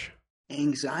indulge.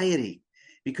 Anxiety.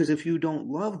 Because if you don't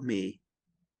love me,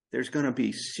 there's going to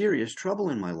be serious trouble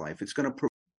in my life. It's going to...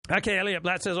 Okay, Elliot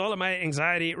Blatt says, all of my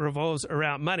anxiety revolves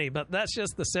around money, but that's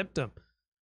just the symptom,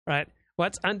 right?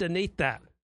 What's underneath that,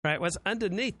 right? What's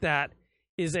underneath that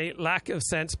is a lack of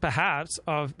sense, perhaps,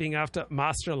 of being able to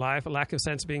master life, a lack of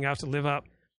sense of being able to live up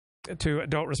to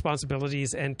adult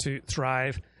responsibilities and to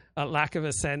thrive, a lack of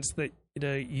a sense that,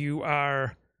 you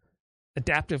are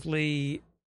adaptively,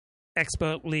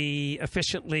 expertly,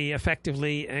 efficiently,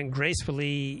 effectively, and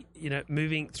gracefully,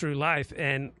 moving through life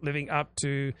and living up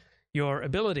to your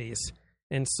abilities.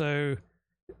 And so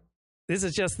this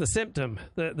is just the symptom,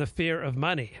 the fear of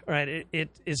money, right?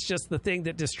 It's just the thing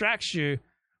that distracts you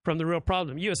from the real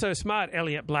problem. You are so smart,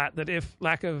 Elliot Blatt, that if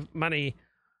lack of money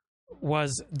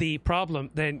was the problem,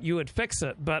 then you would fix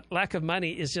it. But lack of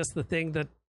money is just the thing that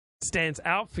stands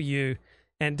out for you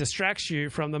and distracts you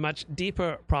from the much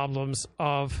deeper problems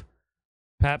of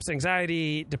perhaps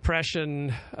anxiety,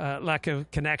 depression, lack of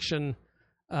connection,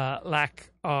 lack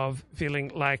of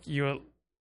feeling like you're,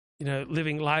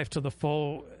 living life to the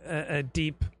full, a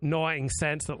deep, gnawing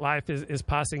sense that life is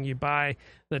passing you by,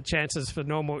 that chances for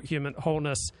normal human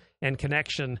wholeness and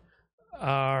connection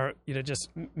are, just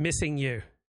missing you.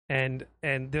 And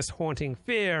this haunting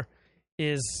fear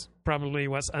is probably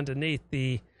what's underneath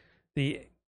the the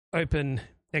open,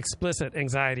 explicit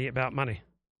anxiety about money.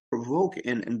 Provoke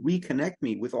and reconnect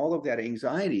me with all of that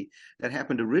anxiety that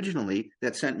happened originally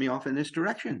that sent me off in this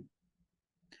direction.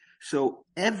 So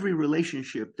every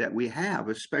relationship that we have,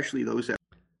 especially those that...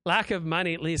 Lack of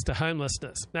money leads to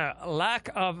homelessness. Now, lack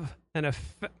of a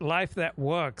life that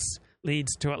works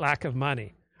leads to a lack of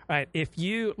money. Right? If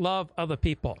you love other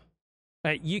people,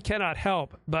 right, you cannot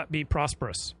help but be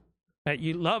prosperous. Right?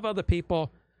 You love other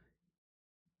people,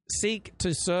 seek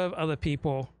to serve other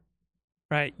people,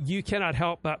 right? You cannot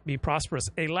help but be prosperous.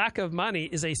 A lack of money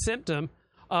is a symptom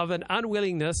of an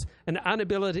unwillingness, an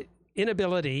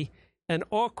inability, an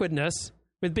awkwardness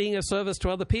with being of service to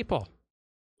other people.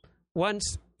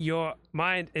 Once your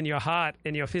mind and your heart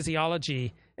and your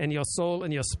physiology and your soul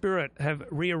and your spirit have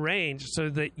rearranged so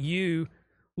that you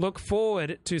look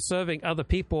forward to serving other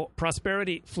people,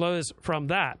 prosperity flows from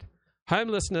that.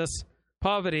 Homelessness,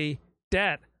 poverty,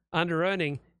 debt,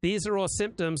 under-earning, these are all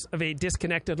symptoms of a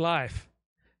disconnected life.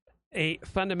 A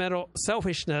fundamental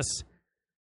selfishness,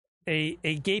 a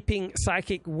gaping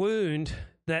psychic wound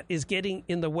that is getting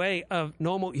in the way of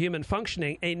normal human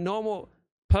functioning. A normal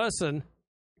person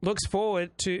looks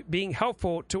forward to being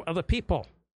helpful to other people.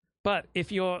 But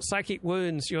if your psychic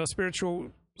wounds, your spiritual,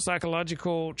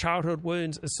 psychological, childhood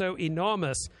wounds are so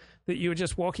enormous that you're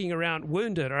just walking around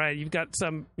wounded, all right, you've got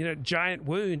some giant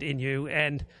wound in you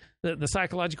and the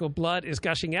psychological blood is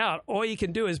gushing out, all you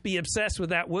can do is be obsessed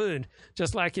with that wound.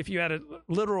 Just like if you had a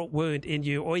literal wound in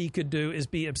you, all you could do is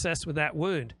be obsessed with that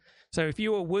wound. So if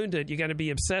you were wounded, you're going to be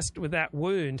obsessed with that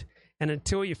wound, and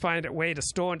until you find a way to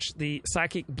staunch the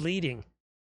psychic bleeding,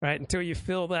 right, until you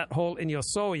fill that hole in your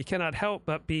soul, you cannot help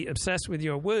but be obsessed with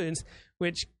your wounds,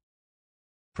 which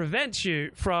prevents you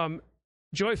from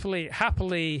joyfully,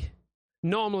 happily,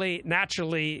 normally,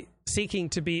 naturally seeking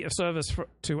to be of service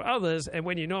to others. And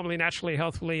when you normally, naturally,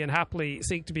 healthfully, and happily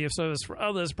seek to be of service for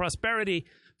others, prosperity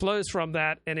flows from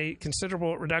that, and a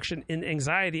considerable reduction in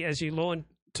anxiety as you learn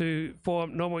to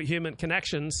form normal human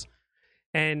connections.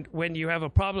 And when you have a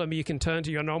problem, you can turn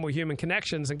to your normal human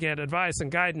connections and get advice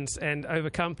and guidance and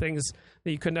overcome things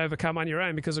that you couldn't overcome on your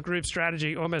own, because a group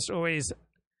strategy almost always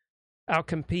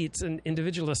outcompetes an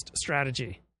individualist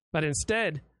strategy. But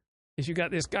instead, if you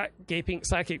got this gaping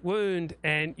psychic wound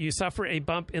and you suffer a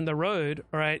bump in the road,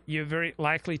 all right, you're very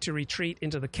likely to retreat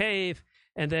into the cave,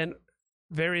 and then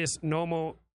various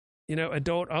normal,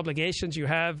 adult obligations you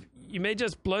have, you may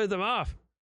just blow them off.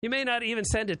 You may not even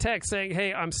send a text saying,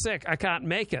 hey, I'm sick, I can't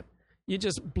make it. You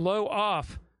just blow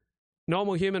off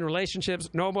normal human relationships,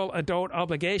 normal adult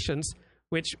obligations,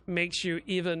 which makes you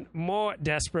even more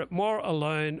desperate, more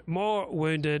alone, more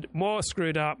wounded, more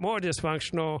screwed up, more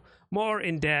dysfunctional, more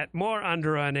in debt, more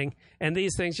under-earning, and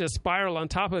these things just spiral on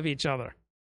top of each other.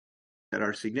 That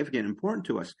are significant and important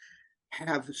to us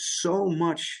have so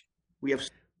much.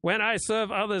 When I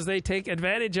serve others, they take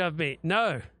advantage of me.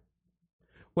 No.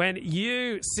 When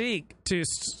you seek to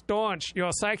staunch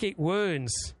your psychic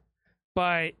wounds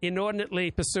by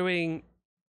inordinately pursuing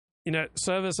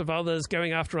service of others,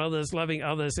 going after others, loving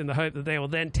others in the hope that they will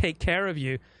then take care of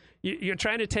you, you're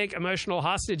trying to take emotional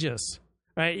hostages,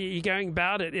 right? You're going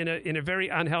about it in a very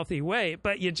unhealthy way,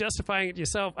 but you're justifying it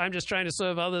yourself. I'm just trying to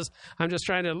serve others. I'm just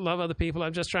trying to love other people.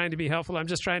 I'm just trying to be helpful. I'm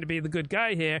just trying to be the good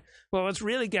guy here. Well, what's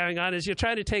really going on is you're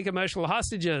trying to take emotional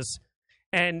hostages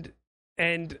and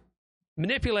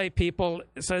manipulate people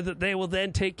so that they will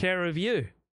then take care of you.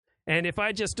 And if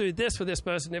I just do this for this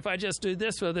person, if I just do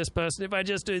this for this person, if I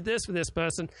just do this for this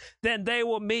person, then they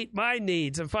will meet my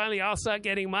needs. And finally, I'll start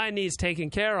getting my needs taken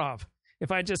care of.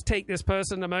 If I just take this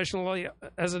person emotionally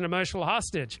as an emotional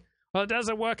hostage. Well, it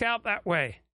doesn't work out that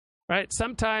way, right?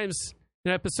 Sometimes,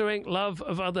 pursuing love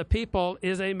of other people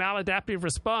is a maladaptive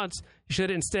response. You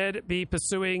should instead be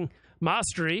pursuing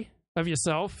mastery of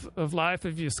yourself, of life,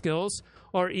 of your skills,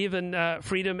 or even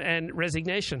freedom and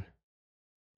resignation.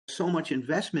 So much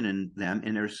investment in them,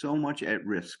 and there's so much at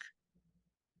risk.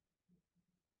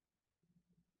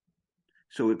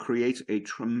 So it creates a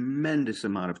tremendous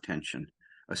amount of tension,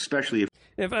 especially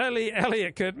if only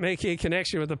Elliot could make a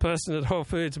connection with the person at Whole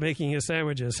Foods making his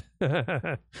sandwiches.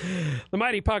 The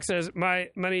Mighty Puck says, my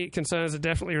money concerns are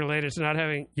definitely related to not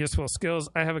having useful skills.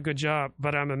 I have a good job,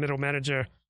 but I'm a middle manager.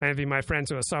 I envy my friends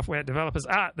who are software developers.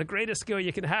 The greatest skill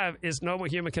you can have is normal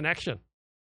human connection.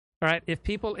 All right, if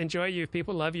people enjoy you, if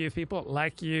people love you, if people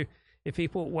like you, if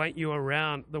people want you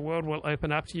around, the world will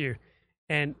open up to you.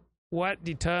 And what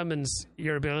determines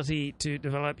your ability to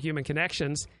develop human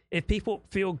connections? If people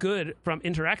feel good from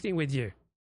interacting with you.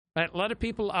 Right? A lot of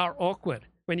people are awkward.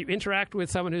 When you interact with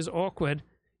someone who's awkward,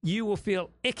 you will feel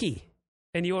icky,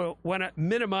 and you will want to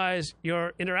minimize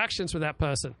your interactions with that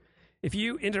person. if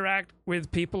you interact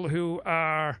with people who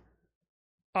are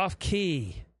off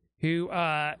key, who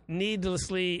are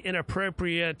needlessly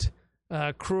inappropriate,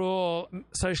 cruel,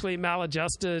 socially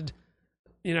maladjusted,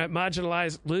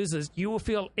 marginalized losers, you will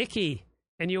feel icky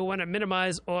and you'll want to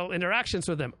minimize all interactions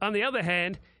with them. On the other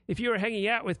hand, if you're hanging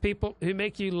out with people who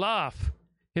make you laugh,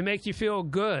 who make you feel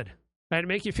good, right,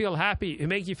 make you feel happy, who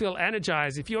make you feel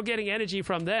energized, if you're getting energy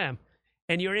from them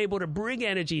and you're able to bring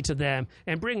energy to them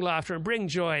and bring laughter and bring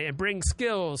joy and bring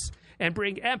skills and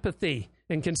bring empathy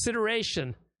and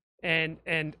consideration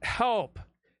and help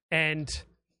and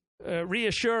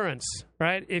reassurance,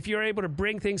 right? If you're able to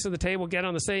bring things to the table, get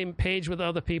on the same page with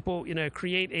other people,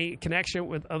 create a connection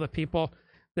with other people,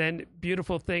 then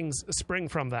beautiful things spring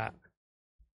from that.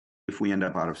 If we end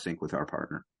up out of sync with our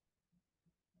partner.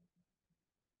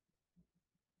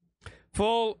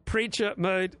 Full preacher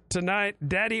mode tonight.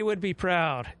 Daddy would be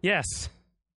proud. Yes.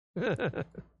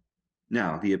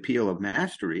 Now, the appeal of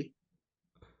mastery,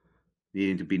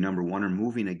 needing to be number one or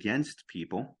moving against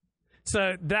people.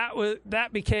 So that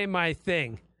became my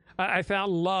thing. I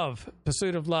found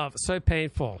pursuit of love, so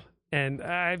painful. And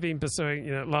I've been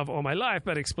pursuing love all my life,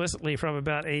 but explicitly from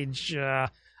about age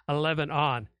 11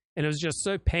 on. And it was just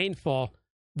so painful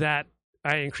that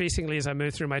I increasingly, as I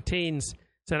moved through my teens,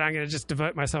 said, I'm going to just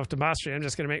devote myself to mastery. I'm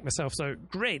just going to make myself so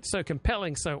great, so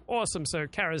compelling, so awesome, so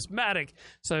charismatic,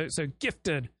 so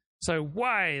gifted, so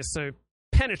wise, so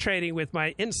penetrating with my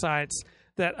insights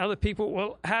that other people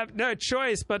will have no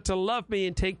choice but to love me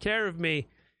and take care of me.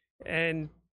 And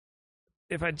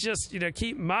if I just,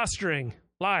 keep mastering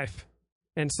life.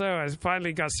 And so I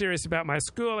finally got serious about my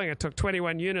schooling. I took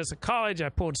 21 units of college. I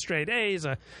pulled straight A's.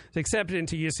 I was accepted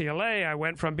into UCLA. I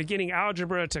went from beginning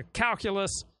algebra to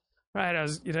calculus. Right, I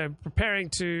was, preparing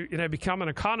to, become an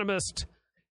economist,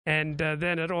 and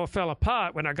then it all fell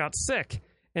apart when I got sick.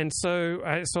 And so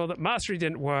I saw that mastery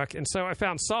didn't work, and so I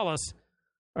found solace,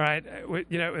 right, with,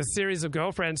 a series of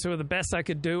girlfriends who were the best I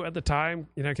could do at the time,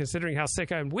 considering how sick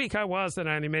and weak I was. Then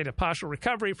I only made a partial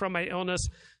recovery from my illness,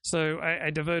 so I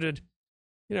devoted,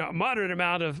 a moderate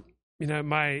amount of,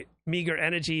 my meager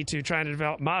energy to trying to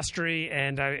develop mastery,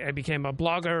 and I became a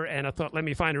blogger, and I thought, let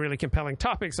me find a really compelling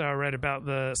topic. So I read about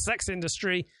the sex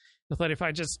industry. I thought if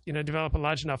I just, develop a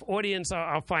large enough audience,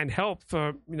 I'll find help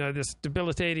for, this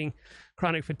debilitating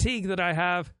chronic fatigue that I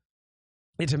have.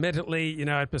 Intermittently,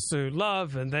 I'd pursue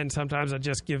love, and then sometimes I'd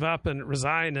just give up and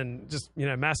resign and just,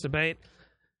 masturbate.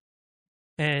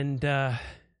 And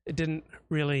it didn't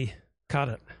really cut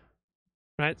it.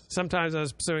 Right? Sometimes I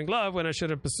was pursuing love when I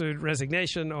should have pursued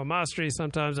resignation or mastery.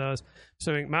 Sometimes I was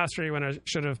pursuing mastery when I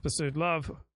should have pursued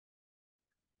love.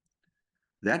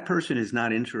 That person is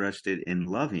not interested in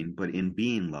loving, but in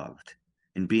being loved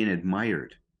and being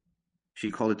admired. She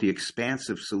called it the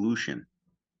expansive solution.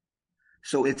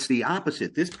 So it's the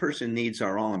opposite. This person's needs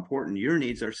are all important. Your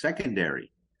needs are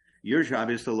secondary. Your job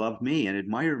is to love me and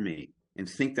admire me and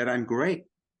think that I'm great.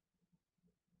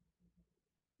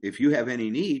 If you have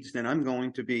any needs, then I'm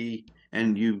going to be,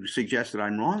 and you suggest that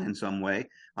I'm wrong in some way,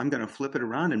 I'm going to flip it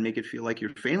around and make it feel like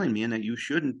you're failing me and that you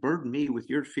shouldn't burden me with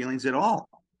your feelings at all.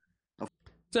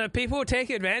 So people will take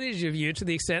advantage of you to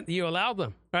the extent that you allow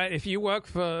them, right? If you work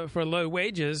for low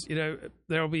wages,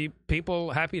 there will be people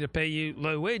happy to pay you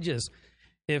low wages.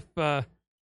 If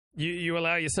you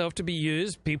allow yourself to be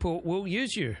used, people will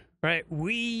use you, right?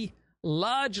 We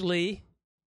largely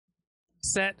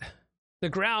set the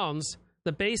grounds,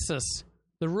 the basis,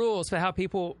 the rules for how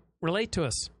people relate to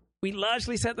us. We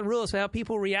largely set the rules for how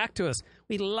people react to us.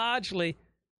 We largely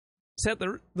set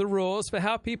the rules for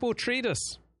how people treat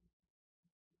us.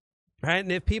 Right?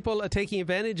 And if people are taking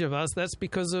advantage of us, that's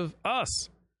because of us.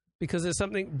 Because there's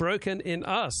something broken in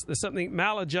us. There's something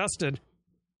maladjusted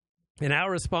in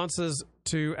our responses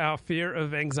to our fear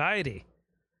of anxiety.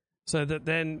 So that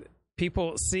then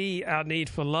people see our need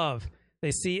for love. They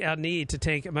see our need to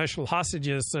take emotional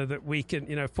hostages so that we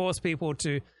can, force people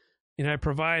to,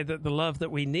 provide the love that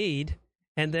we need.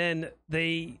 And then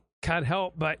they can't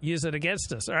help but use it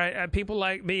against us. All right. People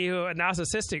like me who are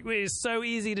narcissistic, it's so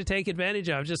easy to take advantage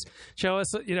of. Just show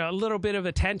us, a little bit of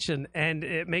attention, and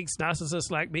it makes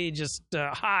narcissists like me just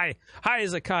high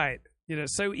as a kite.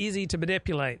 So easy to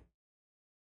manipulate.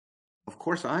 Of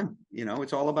course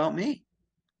it's all about me.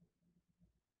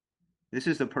 This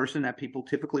is the person that people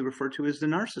typically refer to as the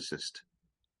narcissist.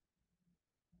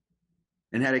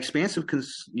 And that expansive,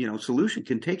 solution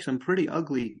can take some pretty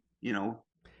ugly,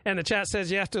 And the chat says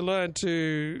you have to learn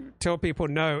to tell people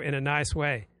no in a nice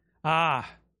way.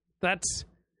 That's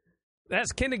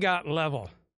kindergarten level.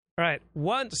 All right.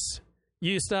 Once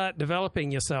you start developing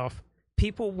yourself,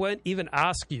 people won't even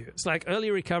ask you. It's like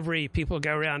early recovery, people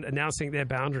go around announcing their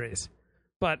boundaries.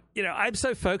 But, I'm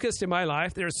so focused in my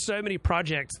life. There are so many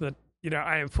projects that,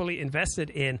 I am fully invested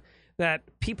in that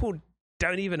people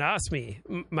don't even ask me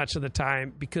much of the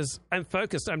time because I'm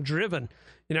focused, I'm driven,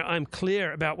 I'm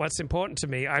clear about what's important to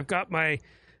me. I've got my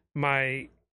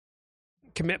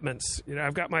commitments,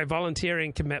 I've got my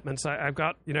volunteering commitments. I've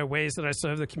got, ways that I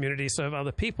serve the community, serve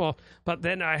other people. But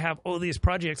then I have all these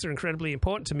projects that are incredibly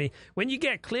important to me. When you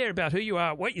get clear about who you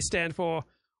are, what you stand for,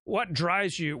 what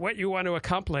drives you, what you want to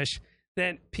accomplish,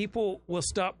 then people will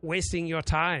stop wasting your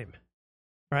time,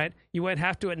 right? You won't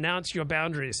have to announce your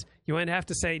boundaries. You won't have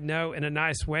to say no in a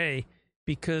nice way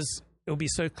because it'll be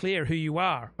so clear who you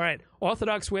are, right?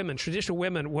 Orthodox women, traditional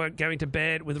women weren't going to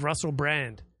bed with Russell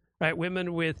Brand, right?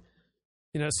 Women with,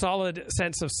 solid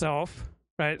sense of self,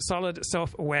 right? Solid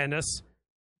self-awareness,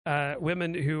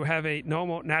 women who have a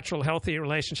normal, natural, healthy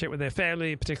relationship with their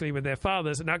family, particularly with their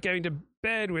fathers, are not going to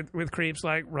bed with creeps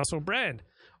like Russell Brand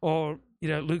or,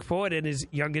 Luke Ford in his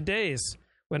younger days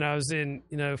when I was in,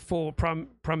 full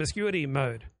promiscuity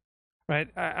mode, right?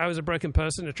 I was a broken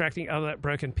person attracting other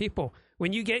broken people.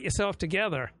 When you get yourself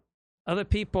together, other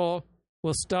people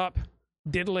will stop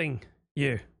diddling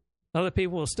you. Other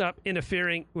people will stop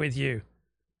interfering with you.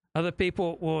 Other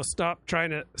people will stop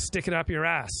trying to stick it up your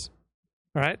ass,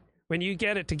 right? When you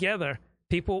get it together,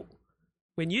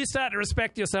 when you start to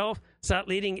respect yourself, start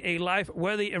leading a life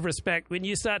worthy of respect, when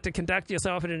you start to conduct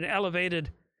yourself in an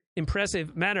elevated,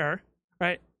 impressive manner,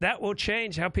 right, that will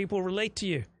change how people relate to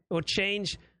you. It will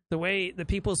change the way that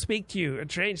people speak to you, or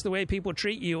change the way people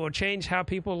treat you, or change how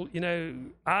people,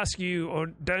 ask you or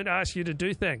don't ask you to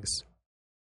do things.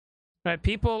 Right?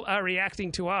 People are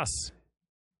reacting to us.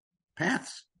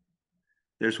 Paths.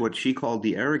 There's what she called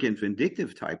the arrogant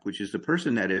vindictive type, which is the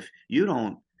person that if you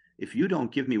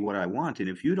don't give me what I want, and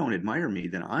if you don't admire me,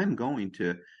 then I'm going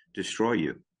to destroy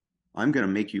you. I'm going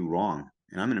to make you wrong,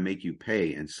 and I'm going to make you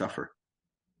pay and suffer.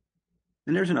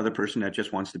 And there's another person that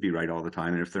just wants to be right all the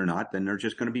time, and if they're not, then they're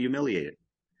just going to be humiliated.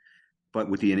 But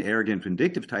with the arrogant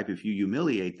vindictive type, if you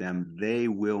humiliate them, they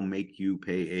will make you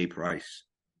pay a price.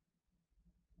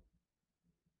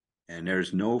 And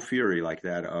there's no fury like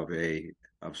that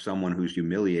of someone who's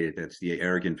humiliated. That's the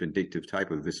arrogant vindictive type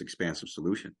of this expansive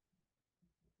solution.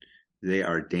 They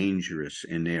are dangerous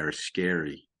and they are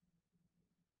scary.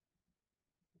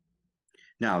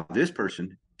 Now, this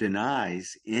person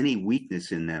denies any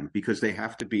weakness in them because they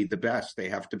have to be the best. They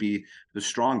have to be the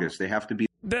strongest. They have to be.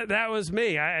 That was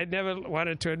me. I never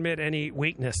wanted to admit any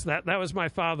weakness. That was my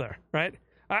father, right?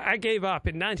 I gave up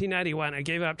in 1991. I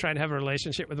gave up trying to have a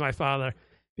relationship with my father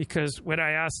because when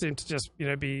I asked him to just,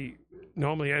 be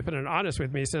normally open and honest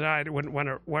with me, he said, I wouldn't want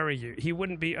to worry you. He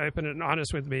wouldn't be open and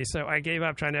honest with me. So I gave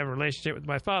up trying to have a relationship with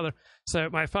my father. So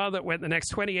my father went the next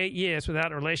 28 years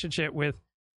without a relationship with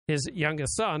his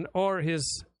youngest son or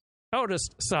his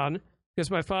eldest son because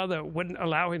my father wouldn't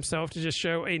allow himself to just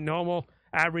show a normal,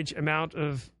 average amount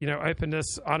of,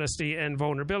 openness, honesty, and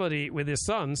vulnerability with his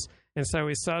sons. And so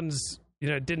his sons,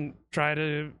 didn't try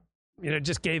to,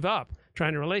 just gave up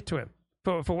trying to relate to him.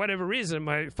 For whatever reason,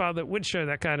 my father would show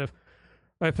that kind of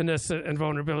openness and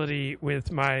vulnerability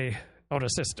with my older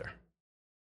sister.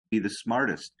 Be the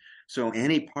smartest. So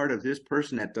any part of this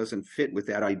person that doesn't fit with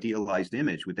that idealized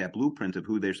image, with that blueprint of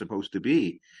who they're supposed to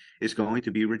be, is going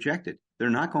to be rejected. They're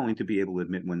not going to be able to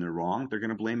admit when they're wrong. They're going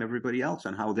to blame everybody else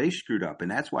on how they screwed up. And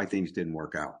that's why things didn't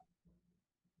work out.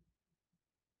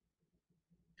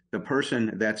 The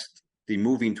person that's the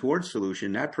moving towards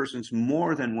solution, that person's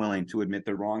more than willing to admit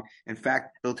they're wrong. In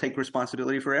fact, they'll take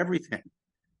responsibility for everything.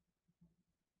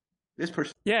 This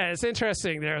person. Yeah, it's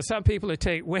interesting. There are some people who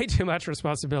take way too much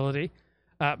responsibility.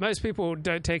 Most people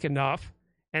don't take enough.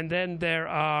 And then there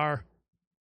are,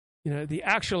 the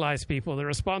actualized people, the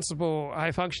responsible,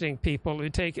 high-functioning people who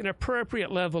take an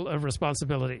appropriate level of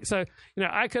responsibility. So,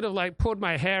 I could have, pulled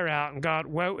my hair out and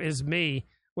gone, woe is me,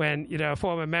 when, a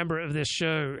former member of this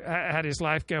show had his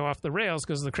life go off the rails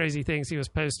because of the crazy things he was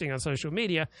posting on social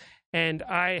media. And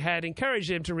I had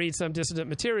encouraged him to read some dissident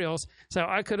materials. So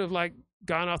I could have,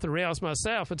 gone off the rails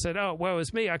myself and said, oh, woe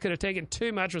is me. I could have taken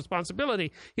too much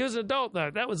responsibility. He was an adult,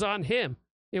 though. That was on him.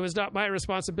 It was not my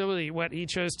responsibility what he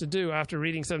chose to do after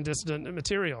reading some dissident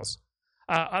materials.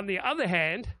 On the other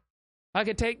hand, I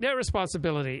could take no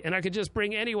responsibility, and I could just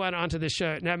bring anyone onto the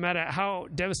show, no matter how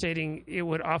devastating it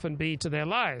would often be to their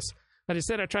lives. But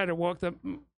instead, I try to walk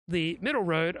the middle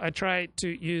road. I try to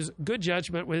use good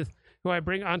judgment with who I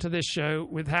bring onto this show,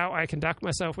 with how I conduct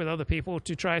myself with other people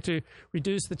to try to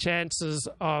reduce the chances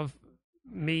of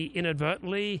me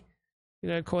inadvertently,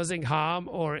 causing harm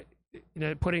or,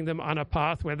 putting them on a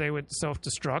path where they would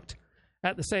self-destruct.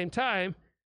 At the same time,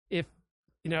 if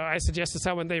I suggest to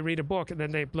someone they read a book and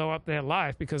then they blow up their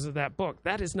life because of that book.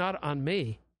 That is not on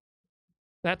me.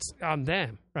 That's on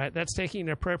them, right? That's taking an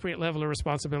appropriate level of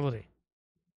responsibility.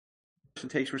 Person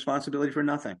takes responsibility for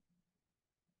nothing.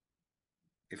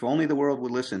 If only the world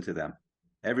would listen to them,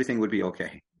 everything would be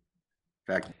okay.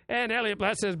 In fact, and Elliot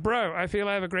Blatt says, bro, I feel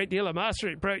I have a great deal of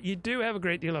mastery. Bro, you do have a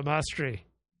great deal of mastery.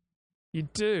 You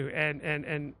do.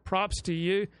 And props to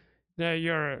you.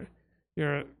 You're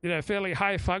a fairly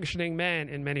high-functioning man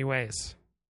in many ways.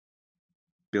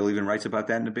 Bill even writes about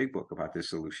that in the big book, about this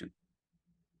solution.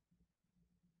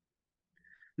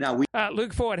 Now,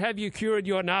 Luke Ford, have you cured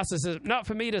your narcissism? Not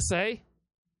for me to say.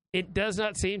 It does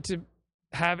not seem to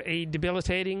have a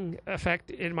debilitating effect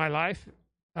in my life.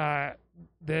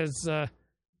 There's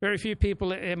very few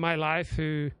people in my life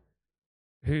who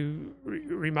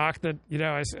remark that,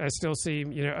 I still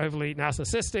seem, overly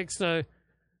narcissistic. So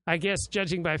I guess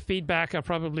judging by feedback, I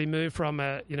probably moved from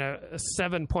a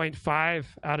 7.5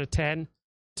 out of 10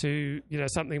 to,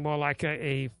 something more like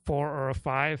a 4 or a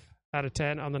 5 out of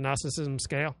 10 on the narcissism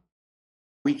scale.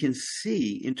 We can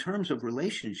see in terms of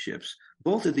relationships,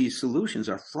 both of these solutions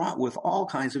are fraught with all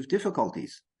kinds of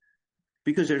difficulties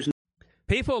because there's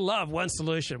people love one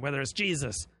solution, whether it's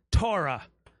Jesus, Torah,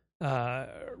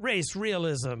 race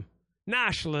realism,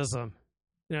 nationalism,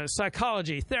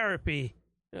 psychology, therapy,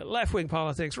 left-wing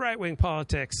politics, right-wing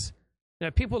politics.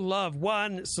 People love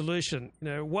one solution,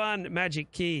 one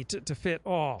magic key to fit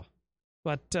all.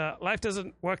 But life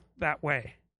doesn't work that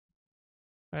way.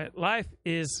 Right? Life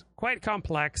is quite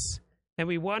complex, and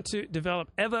we want to develop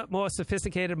ever more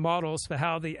sophisticated models for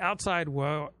how the outside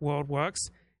world works,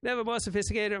 and ever more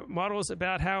sophisticated models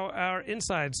about how our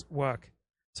insides work,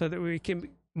 so that we can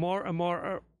more and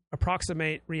more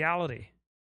approximate reality.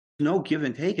 No give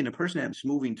and take, and the person that's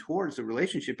moving towards the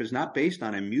relationship is not based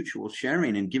on a mutual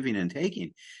sharing and giving and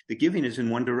taking. The giving is in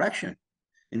one direction.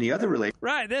 In the other relationship,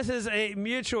 right? This is a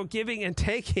mutual giving and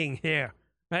taking here.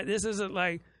 Right? This isn't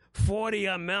like 40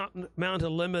 on Mount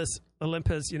Olympus,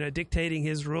 dictating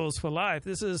his rules for life.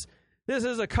 This is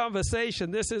a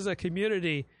conversation. This is a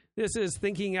community. This is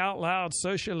thinking out loud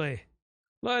socially,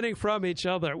 learning from each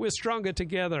other. We're stronger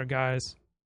together, guys.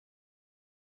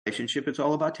 Relationship, it's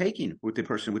all about taking with the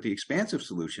person with the expansive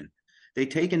solution. They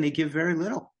take and they give very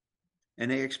little, and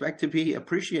they expect to be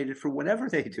appreciated for whatever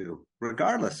they do,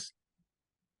 regardless.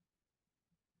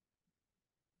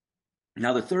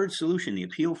 Now, the third solution, the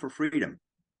appeal for freedom,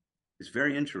 is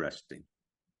very interesting.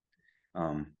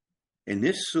 In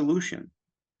this solution,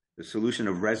 the solution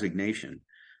of resignation,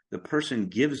 the person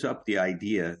gives up the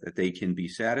idea that they can be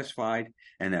satisfied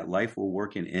and that life will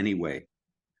work in any way.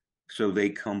 So they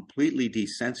completely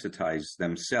desensitize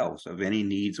themselves of any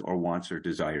needs or wants or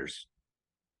desires.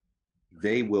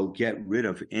 They will get rid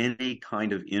of any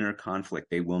kind of inner conflict.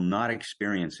 They will not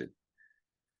experience it.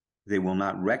 They will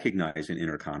not recognize an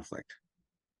inner conflict.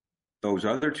 Those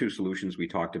other two solutions we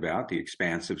talked about, the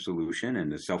expansive solution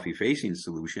and the self-effacing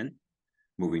solution,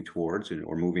 moving towards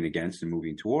or moving against and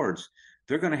moving towards,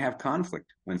 they're going to have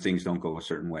conflict when things don't go a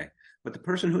certain way. But the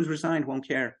person who's resigned won't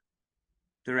care.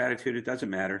 Their attitude, it doesn't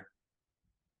matter.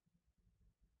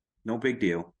 No big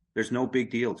deal. There's no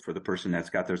big deal for the person that's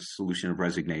got the solution of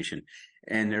resignation.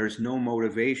 And there's no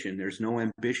motivation. There's no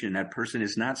ambition. That person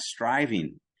is not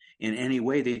striving in any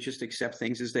way. They just accept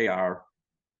things as they are.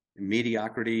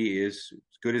 Mediocrity is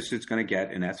as good as it's going to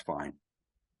get, and that's fine.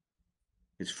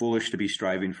 It's foolish to be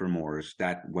striving for more. Is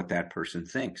that what that person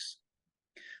thinks?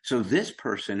 So this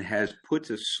person has put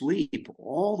to sleep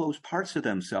all those parts of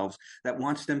themselves that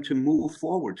wants them to move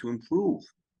forward, to improve,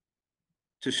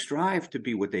 to strive to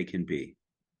be what they can be.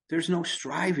 There's no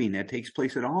striving that takes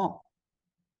place at all.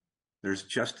 There's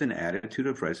just an attitude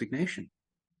of resignation.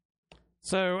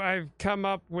 So I've come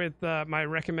up with my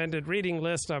recommended reading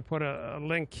list. I'll put a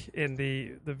link in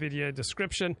the video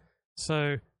description.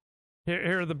 So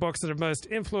here are the books that have most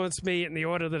influenced me in the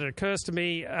order that it occurs to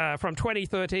me. From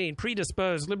 2013,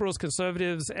 Predisposed, Liberals,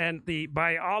 Conservatives, and the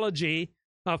Biology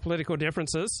of Political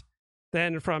Differences.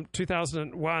 Then from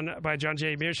 2001 by John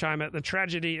J. Mearsheimer, The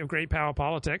Tragedy of Great Power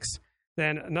Politics.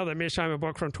 Then another Mearsheimer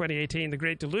book from 2018, The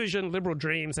Great Delusion, Liberal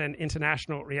Dreams and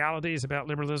International Realities, about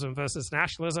liberalism versus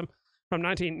nationalism. From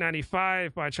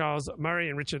 1995 by Charles Murray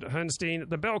and Richard Herrnstein,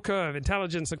 The Bell Curve,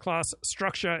 Intelligence and Class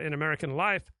Structure in American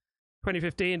Life.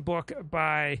 2015 book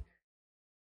by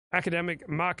academic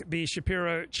Mark B.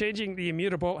 Shapiro, Changing the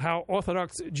Immutable, How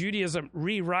Orthodox Judaism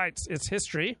Rewrites Its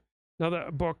History. Another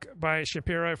book by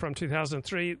Shapiro from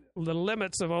 2003, The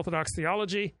Limits of Orthodox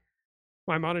Theology,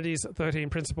 Maimonides' 13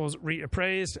 Principles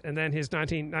Reappraised, and then his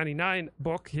 1999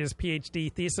 book, his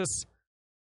PhD thesis,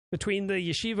 Between the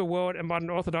Yeshiva World and Modern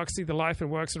Orthodoxy, the life and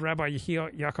works of Rabbi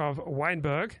Yehiel Yaakov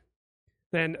Weinberg.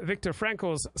 Then Viktor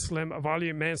Frankl's slim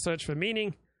volume, Man's Search for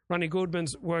Meaning. Ronnie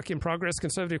Goodman's work in progress,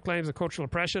 Conservative Claims of Cultural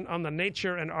Oppression, on the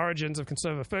Nature and Origins of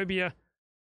Conservaphobia.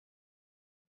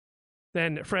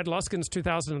 Then Fred Luskin's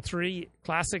 2003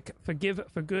 classic, Forgive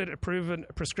for Good, a Proven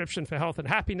Prescription for Health and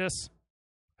Happiness.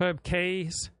 Herb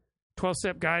Kay's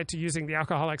 12-Step Guide to Using the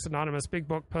Alcoholics Anonymous Big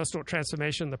Book, Personal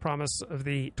Transformation, The Promise of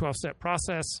the 12-Step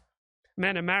Process.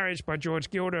 Men and Marriage by George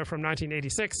Gilder from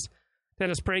 1986.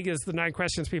 Dennis Prager's The 9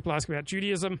 Questions People Ask About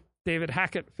Judaism. David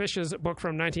Hackett Fisher's book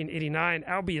from 1989,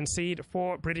 Albion Seed,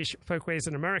 4 British Folkways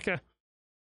in America.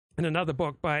 And another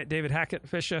book by David Hackett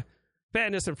Fisher,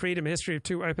 Fairness and Freedom, History of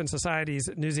Two Open Societies,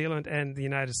 New Zealand and the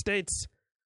United States.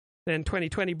 Then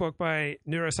 2020 book by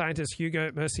neuroscientist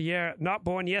Hugo Mercier, Not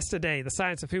Born Yesterday, The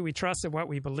Science of Who We Trust and What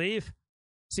We Believe.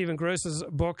 Stephen Gross's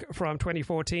book from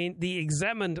 2014, The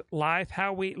Examined Life,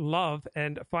 How We Love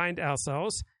and Find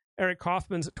Ourselves. Eric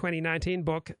Kaufman's 2019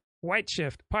 book, White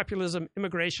Shift, Populism,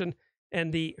 Immigration,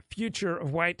 and the Future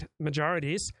of White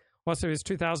Majorities. Also his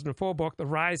 2004 book, The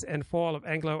Rise and Fall of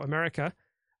Anglo-America.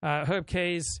 Herb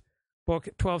Kay's book,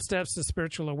 12 Steps to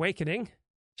Spiritual Awakening.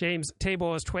 James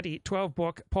Tabor's 2012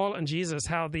 book, Paul and Jesus,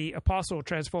 How the Apostle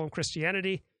Transformed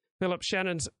Christianity. Philip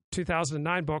Shannon's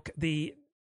 2009 book, The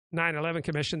 9/11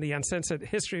 Commission, The Uncensored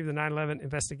History of the 9/11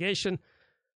 Investigation.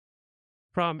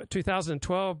 From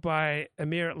 2012 by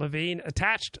Amir Levine,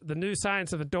 Attached, The New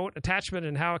Science of Adult Attachment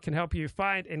and How It Can Help You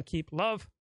Find and Keep Love.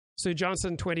 Sue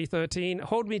Johnson, 2013,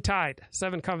 Hold Me Tight,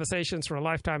 7 Conversations for a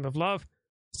Lifetime of Love.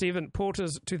 Stephen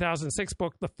Porter's 2006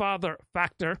 book, The Father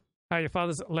Factor, How Your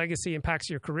Father's Legacy Impacts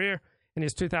Your Career. And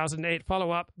his 2008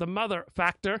 follow-up, The Mother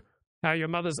Factor, How Your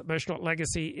Mother's Emotional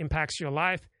Legacy Impacts Your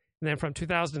Life. And then from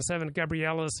 2007,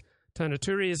 Gabrielas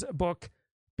Tornaturi's book,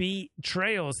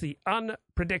 Betrayals, The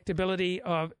Unpredictability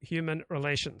of Human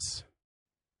Relations.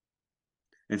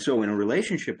 And so in a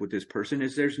relationship with this person,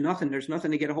 there's nothing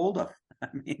to get a hold of. I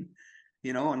mean,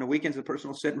 on the weekends, the person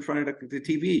will sit in front of the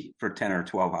TV for 10 or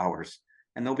 12 hours,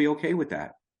 and they'll be okay with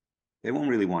that. They won't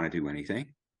really want to do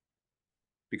anything.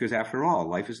 Because after all,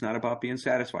 life is not about being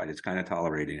satisfied. It's kind of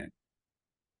tolerating it.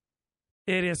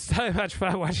 It is so much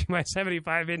fun watching my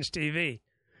 75-inch TV.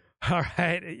 All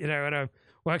right. When I'm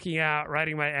working out,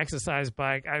 riding my exercise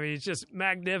bike. I mean, it's just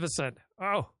magnificent.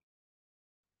 Oh.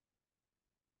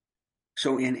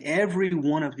 So in every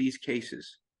one of these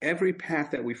cases, every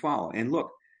path that we follow, and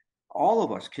look, all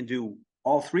of us can do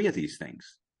all 3 of these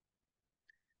things.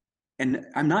 And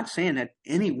I'm not saying that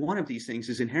any one of these things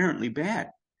is inherently bad,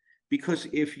 because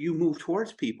if you move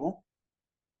towards people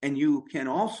and you can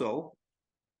also,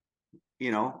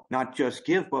 not just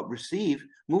give, but receive,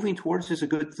 moving towards is a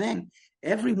good thing.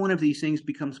 Every one of these things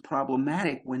becomes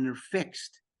problematic when they're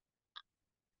fixed.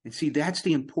 And see, that's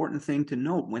the important thing to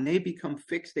note. When they become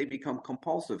fixed, they become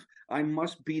compulsive. I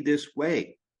must be this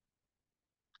way.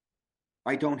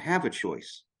 I don't have a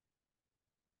choice.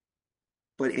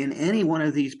 But in any one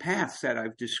of these paths that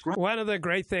I've described. One of the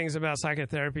great things about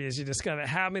psychotherapy is you discover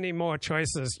how many more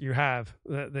choices you have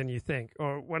than you think.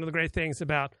 Or one of the great things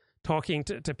about talking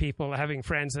to people, having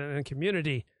friends and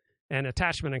community and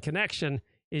attachment and connection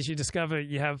is you discover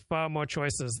you have far more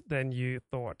choices than you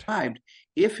thought.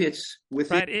 If it's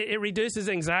within... Right, it reduces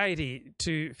anxiety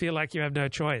to feel like you have no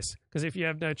choice. Because if you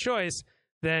have no choice,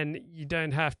 then you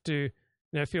don't have to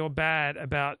feel bad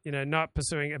about not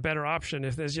pursuing a better option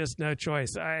if there's just no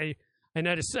choice. I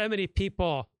notice so many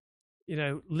people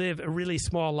live a really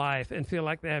small life and feel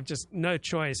like they have just no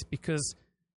choice because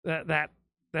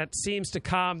that seems to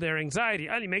calm their anxiety. It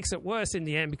only makes it worse in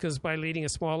the end because by leading a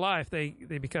small life, they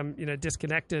become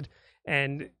disconnected,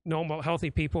 and normal,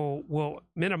 healthy people will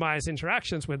minimize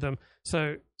interactions with them.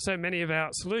 So many of our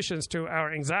solutions to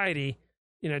our anxiety,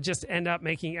 just end up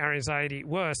making our anxiety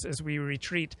worse as we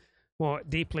retreat more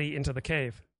deeply into the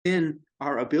cave. In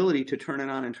our ability to turn it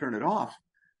on and turn it off,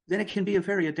 then it can be a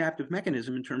very adaptive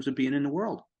mechanism in terms of being in the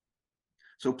world.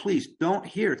 So please don't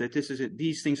hear that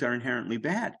these things are inherently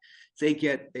bad. They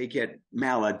get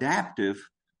maladaptive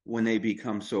when they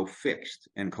become so fixed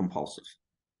and compulsive.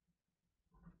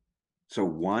 So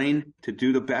wanting to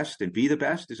do the best and be the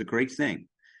best is a great thing,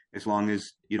 as long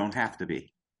as you don't have to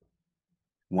be.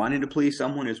 Wanting to please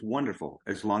someone is wonderful,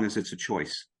 as long as it's a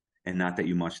choice and not that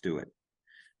you must do it.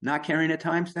 Not caring at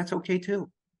times, that's okay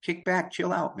too. Kick back,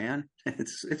 chill out, man.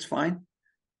 It's fine.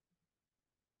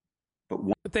 But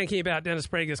thinking about Dennis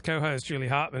Prager's co-host, Julie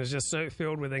Hartman, is just so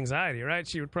filled with anxiety, right?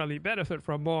 She would probably benefit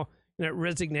from more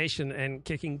resignation and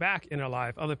kicking back in her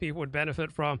life. Other people would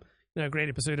benefit from a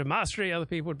greater pursuit of mastery. Other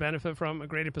people would benefit from a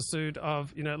greater pursuit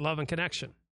of love and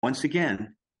connection. Once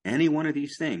again, Any one of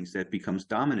these things that becomes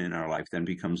dominant in our life then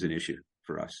becomes an issue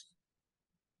for us.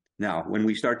 Now, when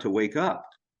we start to wake up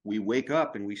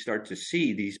and we start to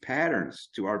see these patterns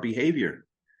to our behavior.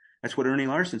 That's what Ernie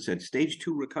Larson said. Stage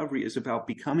 2 recovery is about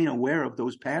becoming aware of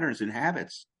those patterns and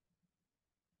habits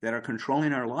that are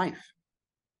controlling our life.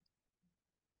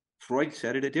 Freud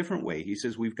said it a different way. He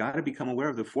says we've got to become aware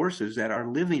of the forces that are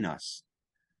living us.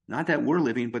 Not that we're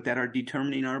living, but that are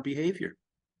determining our behavior.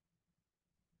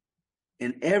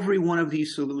 In every one of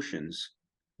these solutions,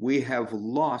 we have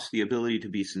lost the ability to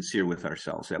be sincere with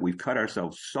ourselves, that we've cut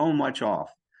ourselves so much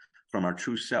off from our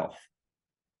true self.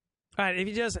 All right, if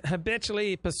you just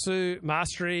habitually pursue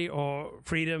mastery or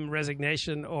freedom,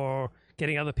 resignation, or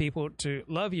getting other people to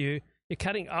love you, you're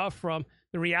cutting off from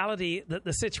the reality that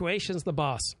the situation's the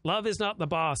boss. Love is not the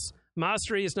boss.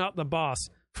 Mastery is not the boss.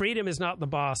 Freedom is not the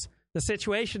boss. The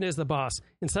situation is the boss.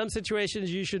 In some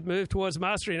situations, you should move towards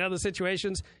mastery. In other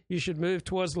situations, you should move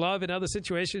towards love. In other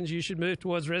situations, you should move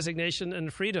towards resignation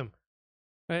and freedom.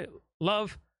 Right?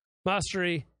 Love,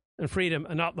 mastery, and freedom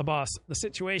are not the boss. The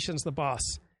situation's the boss.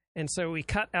 And so we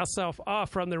cut ourselves off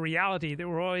from the reality that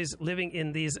we're always living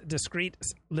in these discrete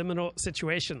liminal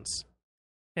situations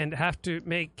and have to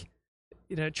make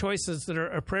choices that are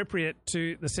appropriate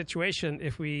to the situation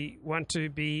if we want to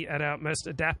be at our most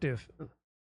adaptive.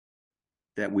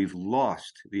 That we've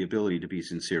lost the ability to be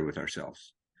sincere with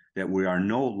ourselves, that we are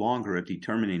no longer a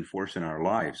determining force in our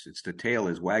lives. It's the tail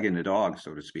is wagging the dog,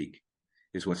 so to speak,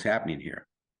 is what's happening here.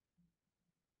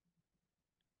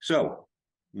 So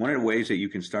one of the ways that you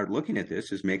can start looking at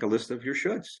this is make a list of your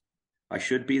shoulds. I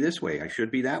should be this way. I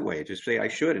should be that way. Just say I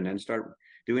should and then start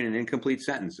doing an incomplete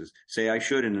sentences. Say I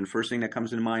should, and then the first thing that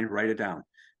comes into mind, write it down.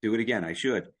 Do it again, I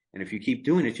should. And if you keep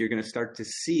doing it, you're going to start to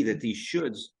see that these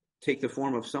shoulds take the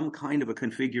form of some kind of a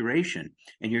configuration,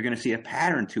 and you're going to see a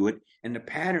pattern to it, and the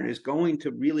pattern is going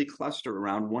to really cluster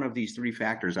around one of these three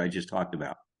factors I just talked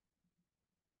about.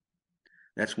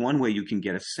 That's one way you can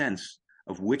get a sense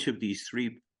of which of these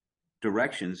three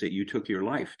directions that you took your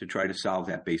life to try to solve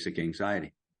that basic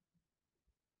anxiety.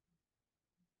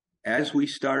 As we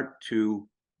start to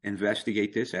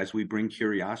investigate this, as we bring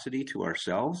curiosity to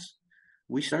ourselves,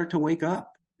 we start to wake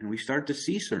up and we start to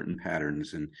see certain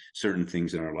patterns and certain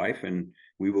things in our life, and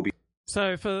we will be.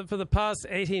 So for the past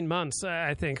 18 months,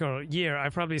 I think, or year,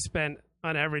 I've probably spent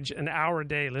on average an hour a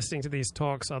day listening to these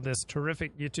talks on this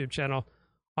terrific YouTube channel,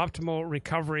 Optimal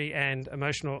Recovery and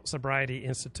Emotional Sobriety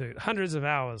Institute. Hundreds of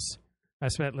hours I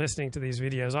spent listening to these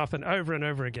videos, often over and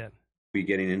over again. Be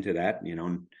getting into that,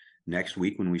 next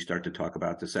week when we start to talk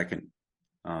about the second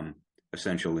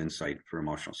essential insight for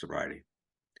emotional sobriety.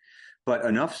 But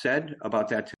enough said about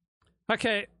that.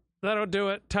 Okay, that'll do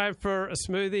it. Time for a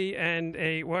smoothie and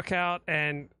a workout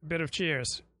and a bit of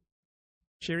cheers.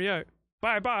 Cheerio.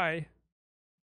 Bye-bye.